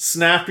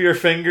 snap your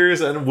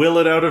fingers and will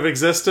it out of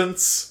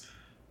existence,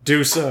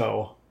 do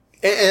so.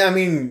 And I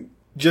mean,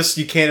 just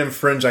you can't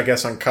infringe, I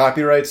guess, on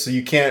copyright, so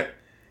you can't...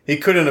 He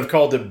couldn't have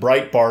called it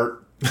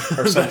Breitbart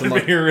or something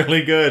That'd be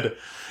really good.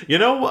 You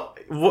know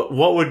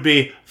what would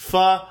be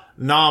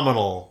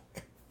phenomenal?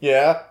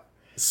 Yeah?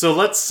 So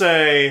let's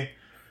say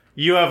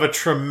you have a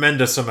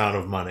tremendous amount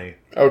of money.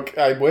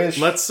 Okay, I wish.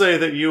 Let's say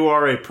that you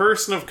are a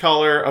person of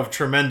color of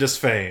tremendous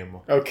fame.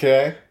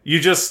 Okay. You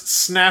just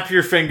snap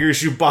your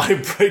fingers, you buy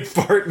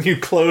Breitbart, and you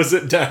close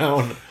it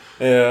down.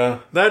 Yeah.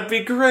 That'd be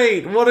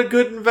great. What a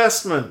good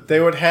investment. They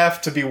would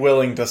have to be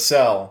willing to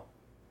sell.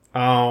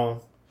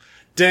 Oh.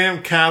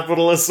 Damn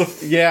capitalism.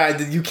 Yeah,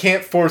 you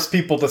can't force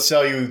people to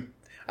sell you.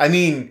 I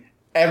mean,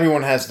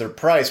 everyone has their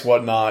price,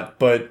 whatnot,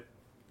 but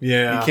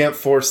Yeah. you can't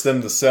force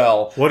them to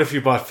sell. What if you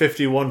bought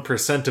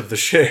 51% of the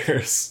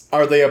shares?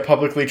 Are they a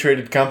publicly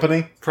traded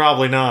company?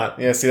 Probably not.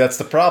 Yeah, see, that's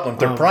the problem.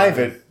 They're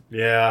private.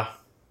 Yeah.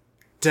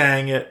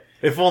 Dang it.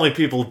 If only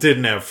people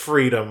didn't have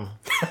freedom.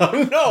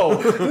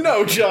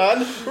 No,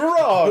 John,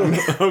 wrong,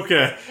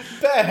 Okay.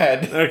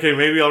 bad. Okay,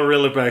 maybe I'll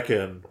reel it back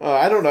in.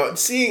 I don't know.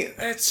 See,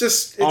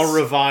 it's I'll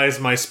revise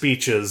my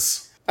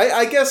speeches.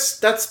 I guess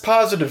that's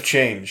positive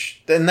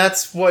change, and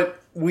that's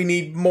what we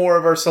need more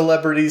of our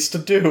celebrities to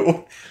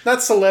do.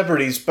 Not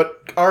celebrities,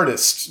 but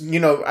artists. You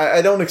know,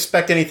 I don't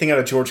expect anything out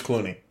of George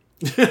Clooney.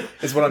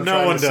 Is what I'm No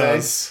trying one to say.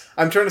 does.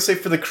 I'm trying to say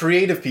for the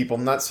creative people.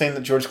 I'm not saying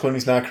that George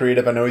Clooney's not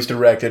creative. I know he's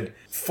directed.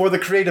 For the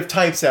creative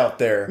types out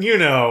there. You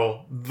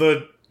know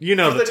the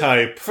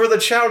type. For the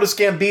childish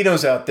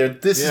Gambinos out there,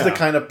 this is the Yeah.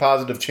 kind of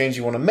positive change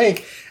you want to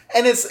make.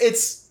 And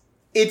it's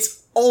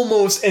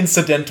almost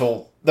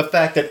incidental. The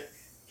fact that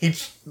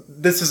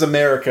this is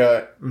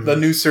America, the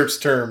new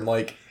search term,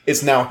 like,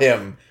 is now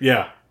him.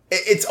 Yeah.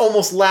 It's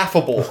almost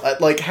laughable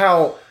at, like,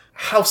 how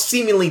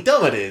seemingly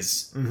dumb it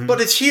is. But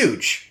it's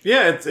huge.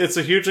 Yeah, it's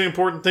a hugely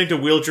important thing to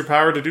wield your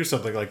power to do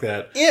something like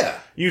that. Yeah.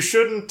 You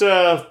shouldn't,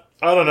 I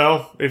don't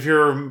know, if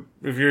you're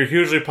a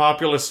hugely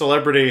popular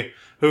celebrity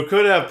who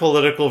could have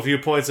political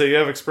viewpoints that you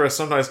have expressed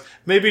sometimes,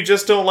 maybe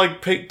just don't,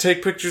 like,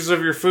 take pictures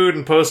of your food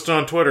and post it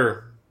on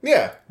Twitter.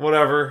 Yeah.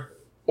 Whatever.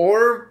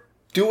 Or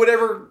do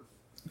whatever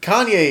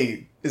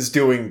Kanye is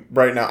doing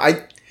right now.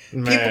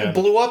 People Man.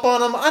 blew up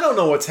on him. I don't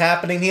know what's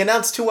happening. He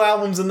announced 2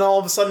 albums and all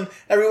of a sudden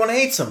everyone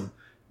hates him.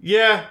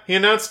 Yeah, he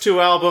announced 2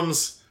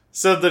 albums,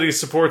 said that he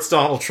supports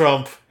Donald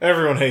Trump.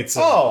 Everyone hates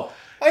him. Oh,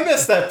 I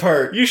missed that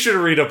part. You should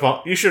read up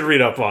on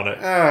it.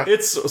 Ah.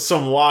 It's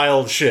some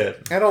wild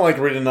shit. I don't like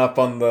reading up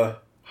on the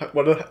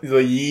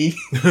ye.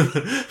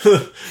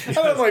 I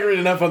don't like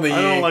reading up on the ye.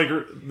 I don't like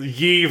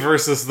ye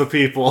versus the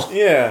people.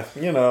 Yeah,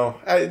 you know,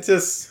 I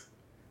just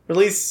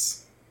release.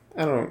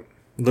 I don't.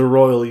 The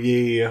royal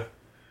ye.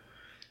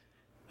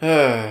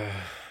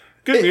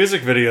 Good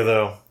music video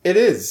though. It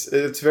is.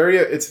 It's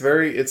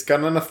got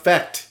an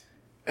effect,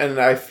 and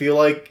I feel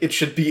like it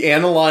should be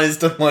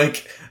analyzed in,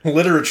 like,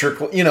 literature.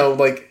 You know,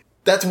 like,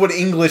 that's what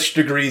English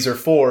degrees are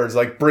for. Is,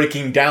 like,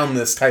 breaking down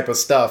this type of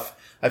stuff.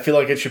 I feel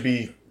like it should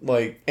be,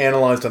 like,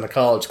 analyzed in a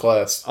college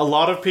class. A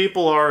lot of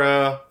people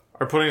are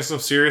putting some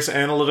serious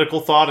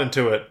analytical thought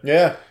into it.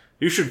 Yeah,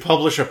 You should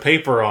publish a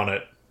paper on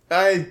it.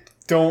 I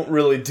don't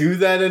really do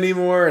that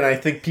anymore, and I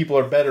think people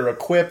are better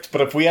equipped.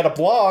 But if we had a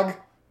blog,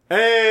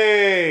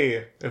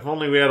 Hey! If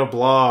only we had a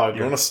blog.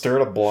 you want to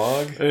start a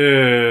blog?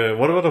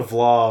 What about a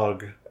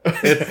vlog?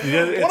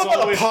 It's What about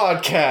always, a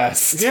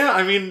podcast? Yeah,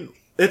 I mean,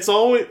 it's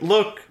always...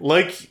 Look,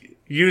 like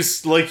you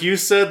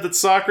said that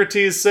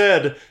Socrates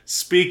said,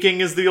 speaking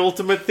is the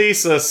ultimate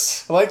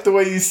thesis. I like the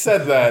way you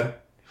said that.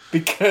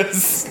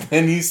 Because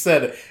then you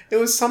said it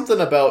was something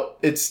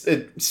about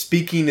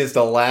speaking is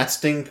the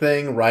lasting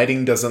thing,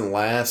 writing doesn't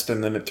last,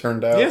 and then it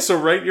turned out. Yeah, so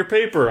write your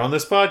paper on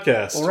this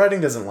podcast. Well, writing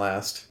doesn't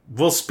last.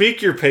 We'll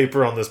speak your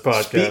paper on this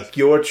podcast. Speak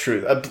your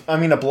truth. I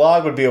mean, a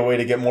blog would be a way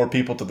to get more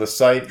people to the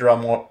site,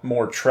 draw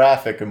more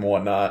traffic and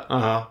whatnot.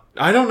 Uh-huh.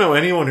 I don't know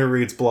anyone who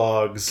reads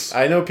blogs.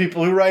 I know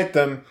people who write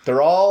them.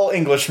 They're all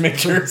English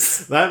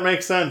majors. That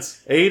makes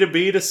sense. A to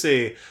B to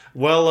C.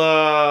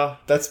 Well,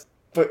 That's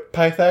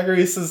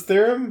Pythagoras'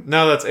 theorem?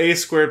 no, that's A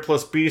squared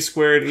plus B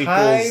squared equals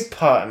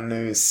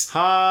Hypotenuse.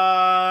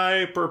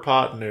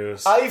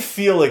 hyperhypotenuse. I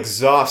feel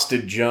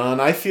exhausted, John.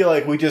 I feel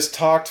like we just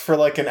talked for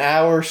like an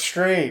hour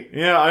straight.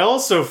 Yeah, I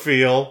also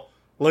feel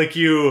like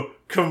you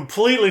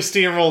completely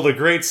steamrolled a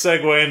great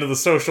segue into the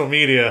social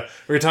media.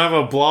 We were talking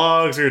about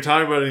blogs, we were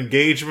talking about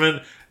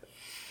engagement,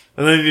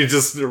 and then you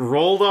just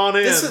rolled on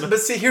in. But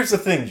see, here's the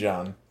thing,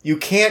 John. You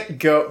can't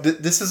go...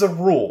 this is a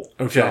rule,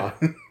 Okay. John.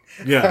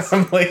 Yes.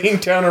 I'm laying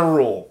down a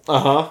rule.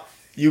 Uh-huh.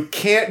 You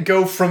can't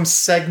go from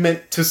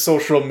segment to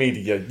social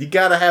media. You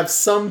gotta have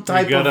some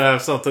type You gotta of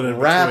have something in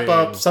wrap between.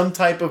 up, some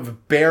type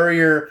of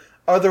barrier.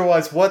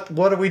 Otherwise, what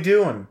are we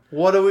doing?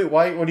 What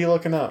are you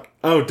looking up?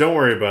 Oh, don't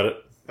worry about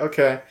it.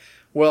 Okay.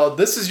 Well,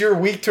 this is your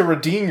week to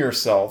redeem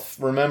yourself.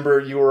 Remember,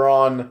 you were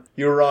on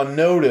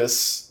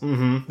notice.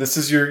 Mm-hmm. This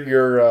is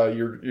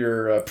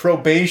your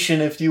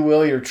probation, if you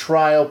will, your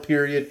trial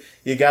period.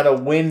 You got to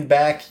win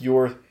back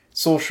your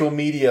social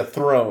media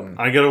throne.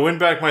 I gotta win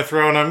back my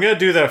throne. I'm gonna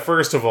do that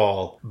first of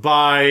all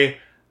by...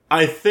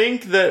 I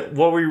think that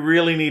what we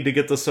really need to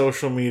get the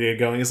social media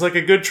going is like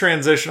a good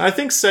transition. I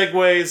think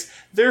segues,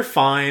 they're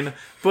fine.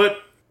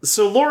 But,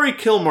 so Laurie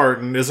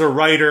Kilmartin is a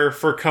writer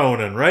for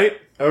Conan, right?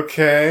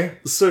 Okay.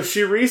 So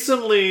she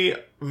recently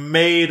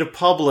made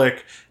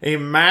public a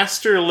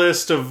master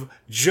list of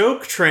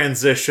joke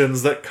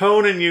transitions that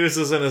Conan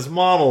uses in his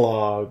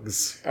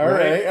monologues. All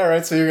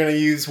right. So you're gonna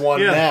use one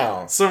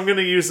now. So I'm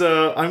gonna use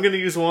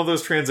one of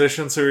those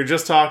transitions. So we are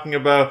just talking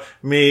about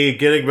me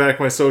getting back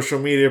my social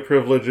media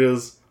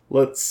privileges.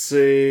 Let's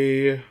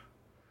see.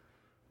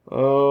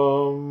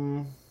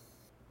 Did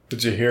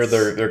you hear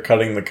they're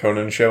cutting the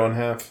Conan show in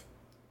half?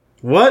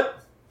 What?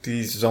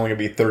 These are only gonna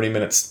be 30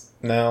 minutes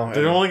now.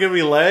 They're only gonna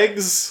be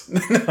legs?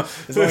 No.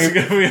 So it's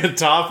gonna be a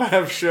top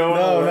half show and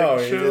a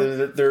leg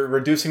show? They're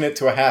reducing it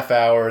to a half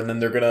hour, and then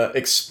they're gonna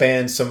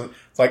expand some.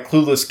 Like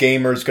Clueless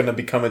Gamer is gonna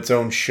become its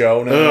own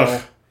show now,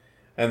 Ugh.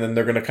 and then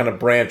they're gonna kind of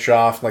branch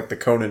off like the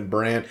Conan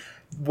brand.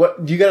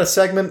 What you got a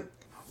segment?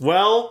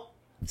 Well,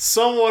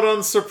 somewhat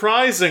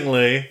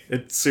unsurprisingly,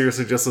 it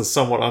seriously just says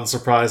somewhat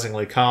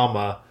unsurprisingly,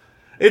 comma.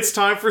 It's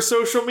time for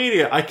social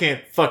media. I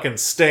can't fucking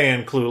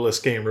stand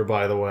Clueless Gamer,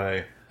 by the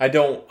way. I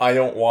don't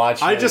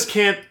watch. I just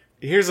can't.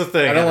 Here's the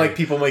thing. I don't like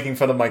people making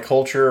fun of my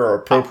culture or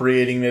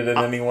appropriating it in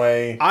any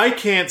way. I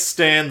can't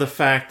stand the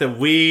fact that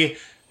we,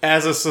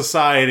 as a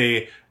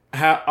society,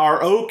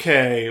 are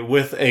okay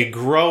with a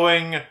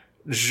growing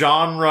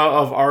genre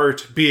of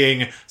art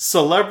being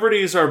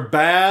celebrities are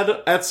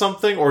bad at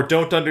something or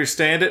don't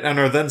understand it and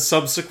are then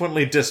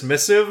subsequently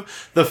dismissive.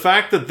 The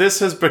fact that this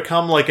has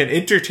become like an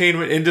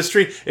entertainment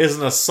industry is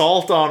an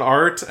assault on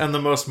art and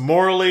the most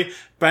morally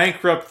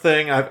bankrupt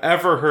thing I've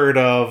ever heard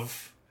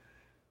of.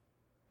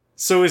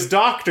 So his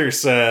doctor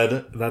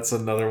said, that's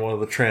another one of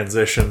the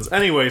transitions.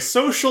 Anyway,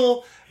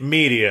 social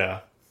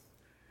media.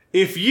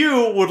 If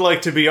you would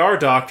like to be our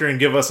doctor and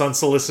give us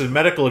unsolicited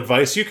medical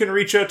advice, you can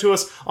reach out to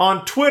us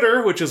on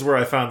Twitter, which is where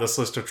I found this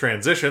list of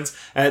transitions,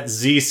 at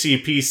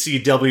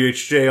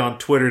ZCPCWHJ on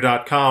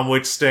Twitter.com,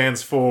 which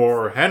stands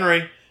for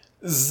Henry.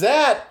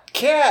 Zat,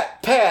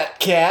 cat, pat,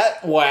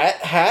 cat, wat,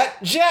 hat,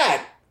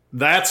 jack.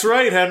 That's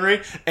right,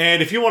 Henry.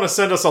 And if you want to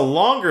send us a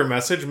longer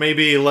message,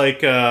 maybe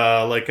like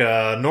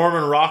a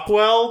Norman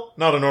Rockwell,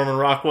 not a Norman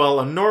Rockwell,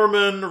 a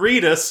Norman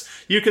Reedus,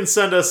 you can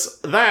send us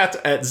that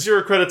at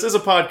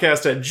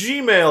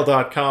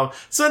zerocreditsisapodcast@gmail.com.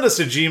 Send us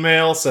a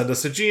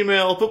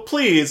Gmail, but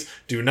please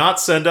do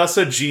not send us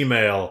a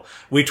Gmail.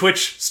 We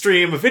Twitch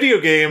stream video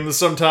games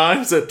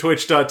sometimes at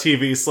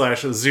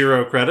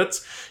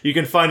twitch.tv/zerocredits. You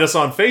can find us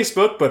on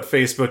Facebook, but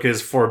Facebook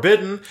is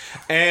forbidden.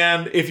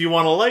 And if you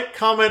want to like,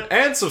 comment,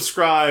 and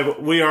subscribe,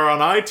 we are on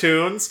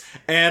iTunes.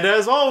 And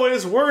as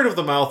always, word of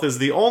the mouth is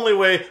the only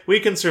way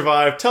we can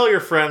survive. Tell your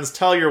friends,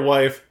 tell your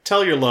wife,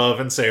 tell your love,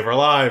 and save our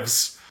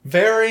lives.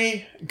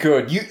 Very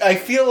good. I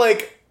feel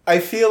like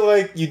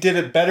you did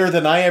it better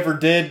than I ever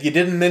did. You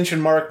didn't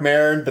mention Mark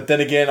Maron, but then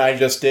again, I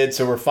just did,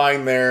 so we're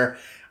fine there.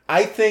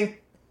 I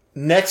think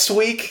next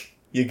week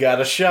you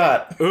got a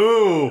shot.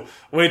 Ooh,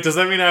 wait, does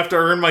that mean I have to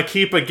earn my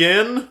keep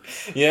again?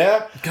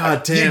 Yeah.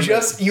 God damn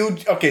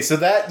Okay, so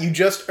that you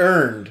just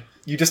earned.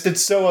 You just did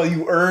so well.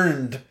 You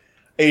earned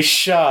a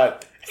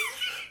shot.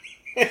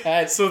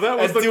 So that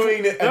was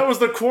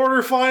the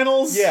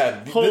quarterfinals?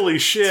 Yeah. Holy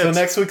shit. So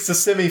next week's the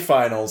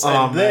semifinals.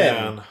 Oh, and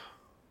then man.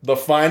 The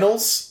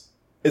finals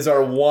is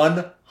our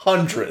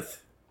 100th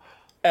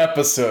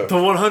episode. The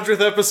 100th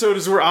episode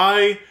is where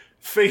I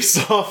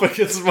face off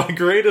against my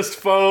greatest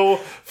foe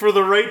for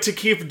the right to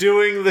keep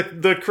doing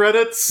the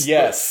credits.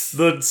 Yes.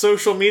 The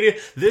social media.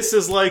 This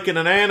is like in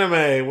an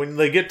anime when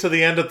they get to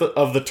the end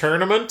of the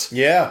tournament.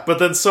 Yeah. But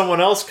then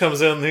someone else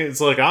comes in and he's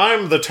like,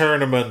 I'm the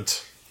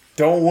tournament.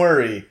 Don't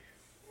worry.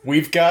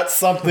 We've got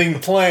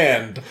something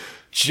planned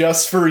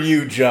just for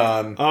you,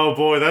 John. Oh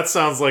boy, that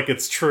sounds like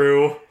it's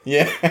true.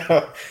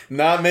 Yeah.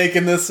 Not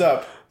making this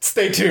up.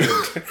 Stay tuned.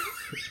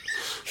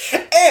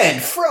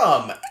 And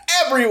from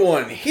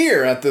everyone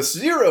here at the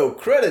Zero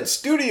Credit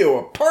Studio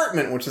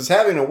apartment, which is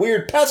having a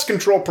weird pest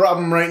control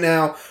problem right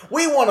now,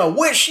 we want to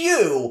wish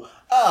you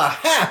a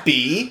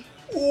happy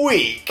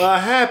week. A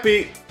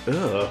happy...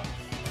 Ugh.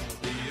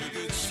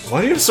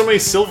 Why do you have so many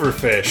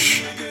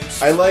silverfish?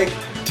 I like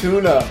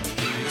tuna.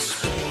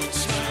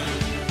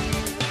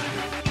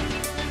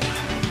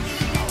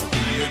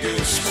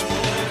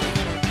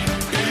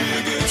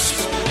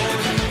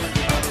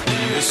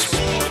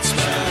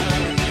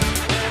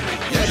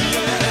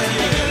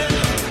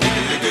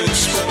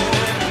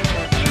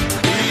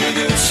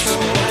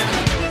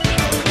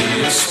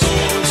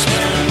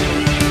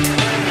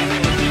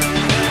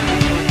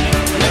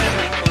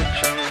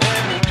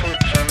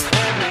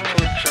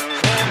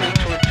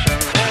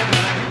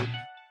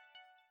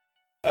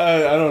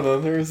 I don't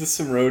know. There was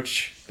some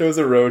roach. There was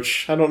a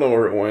roach. I don't know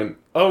where it went.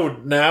 Oh,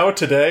 now,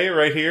 today,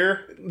 right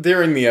here?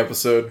 During the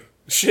episode.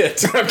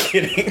 Shit. I'm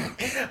kidding.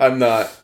 I'm not.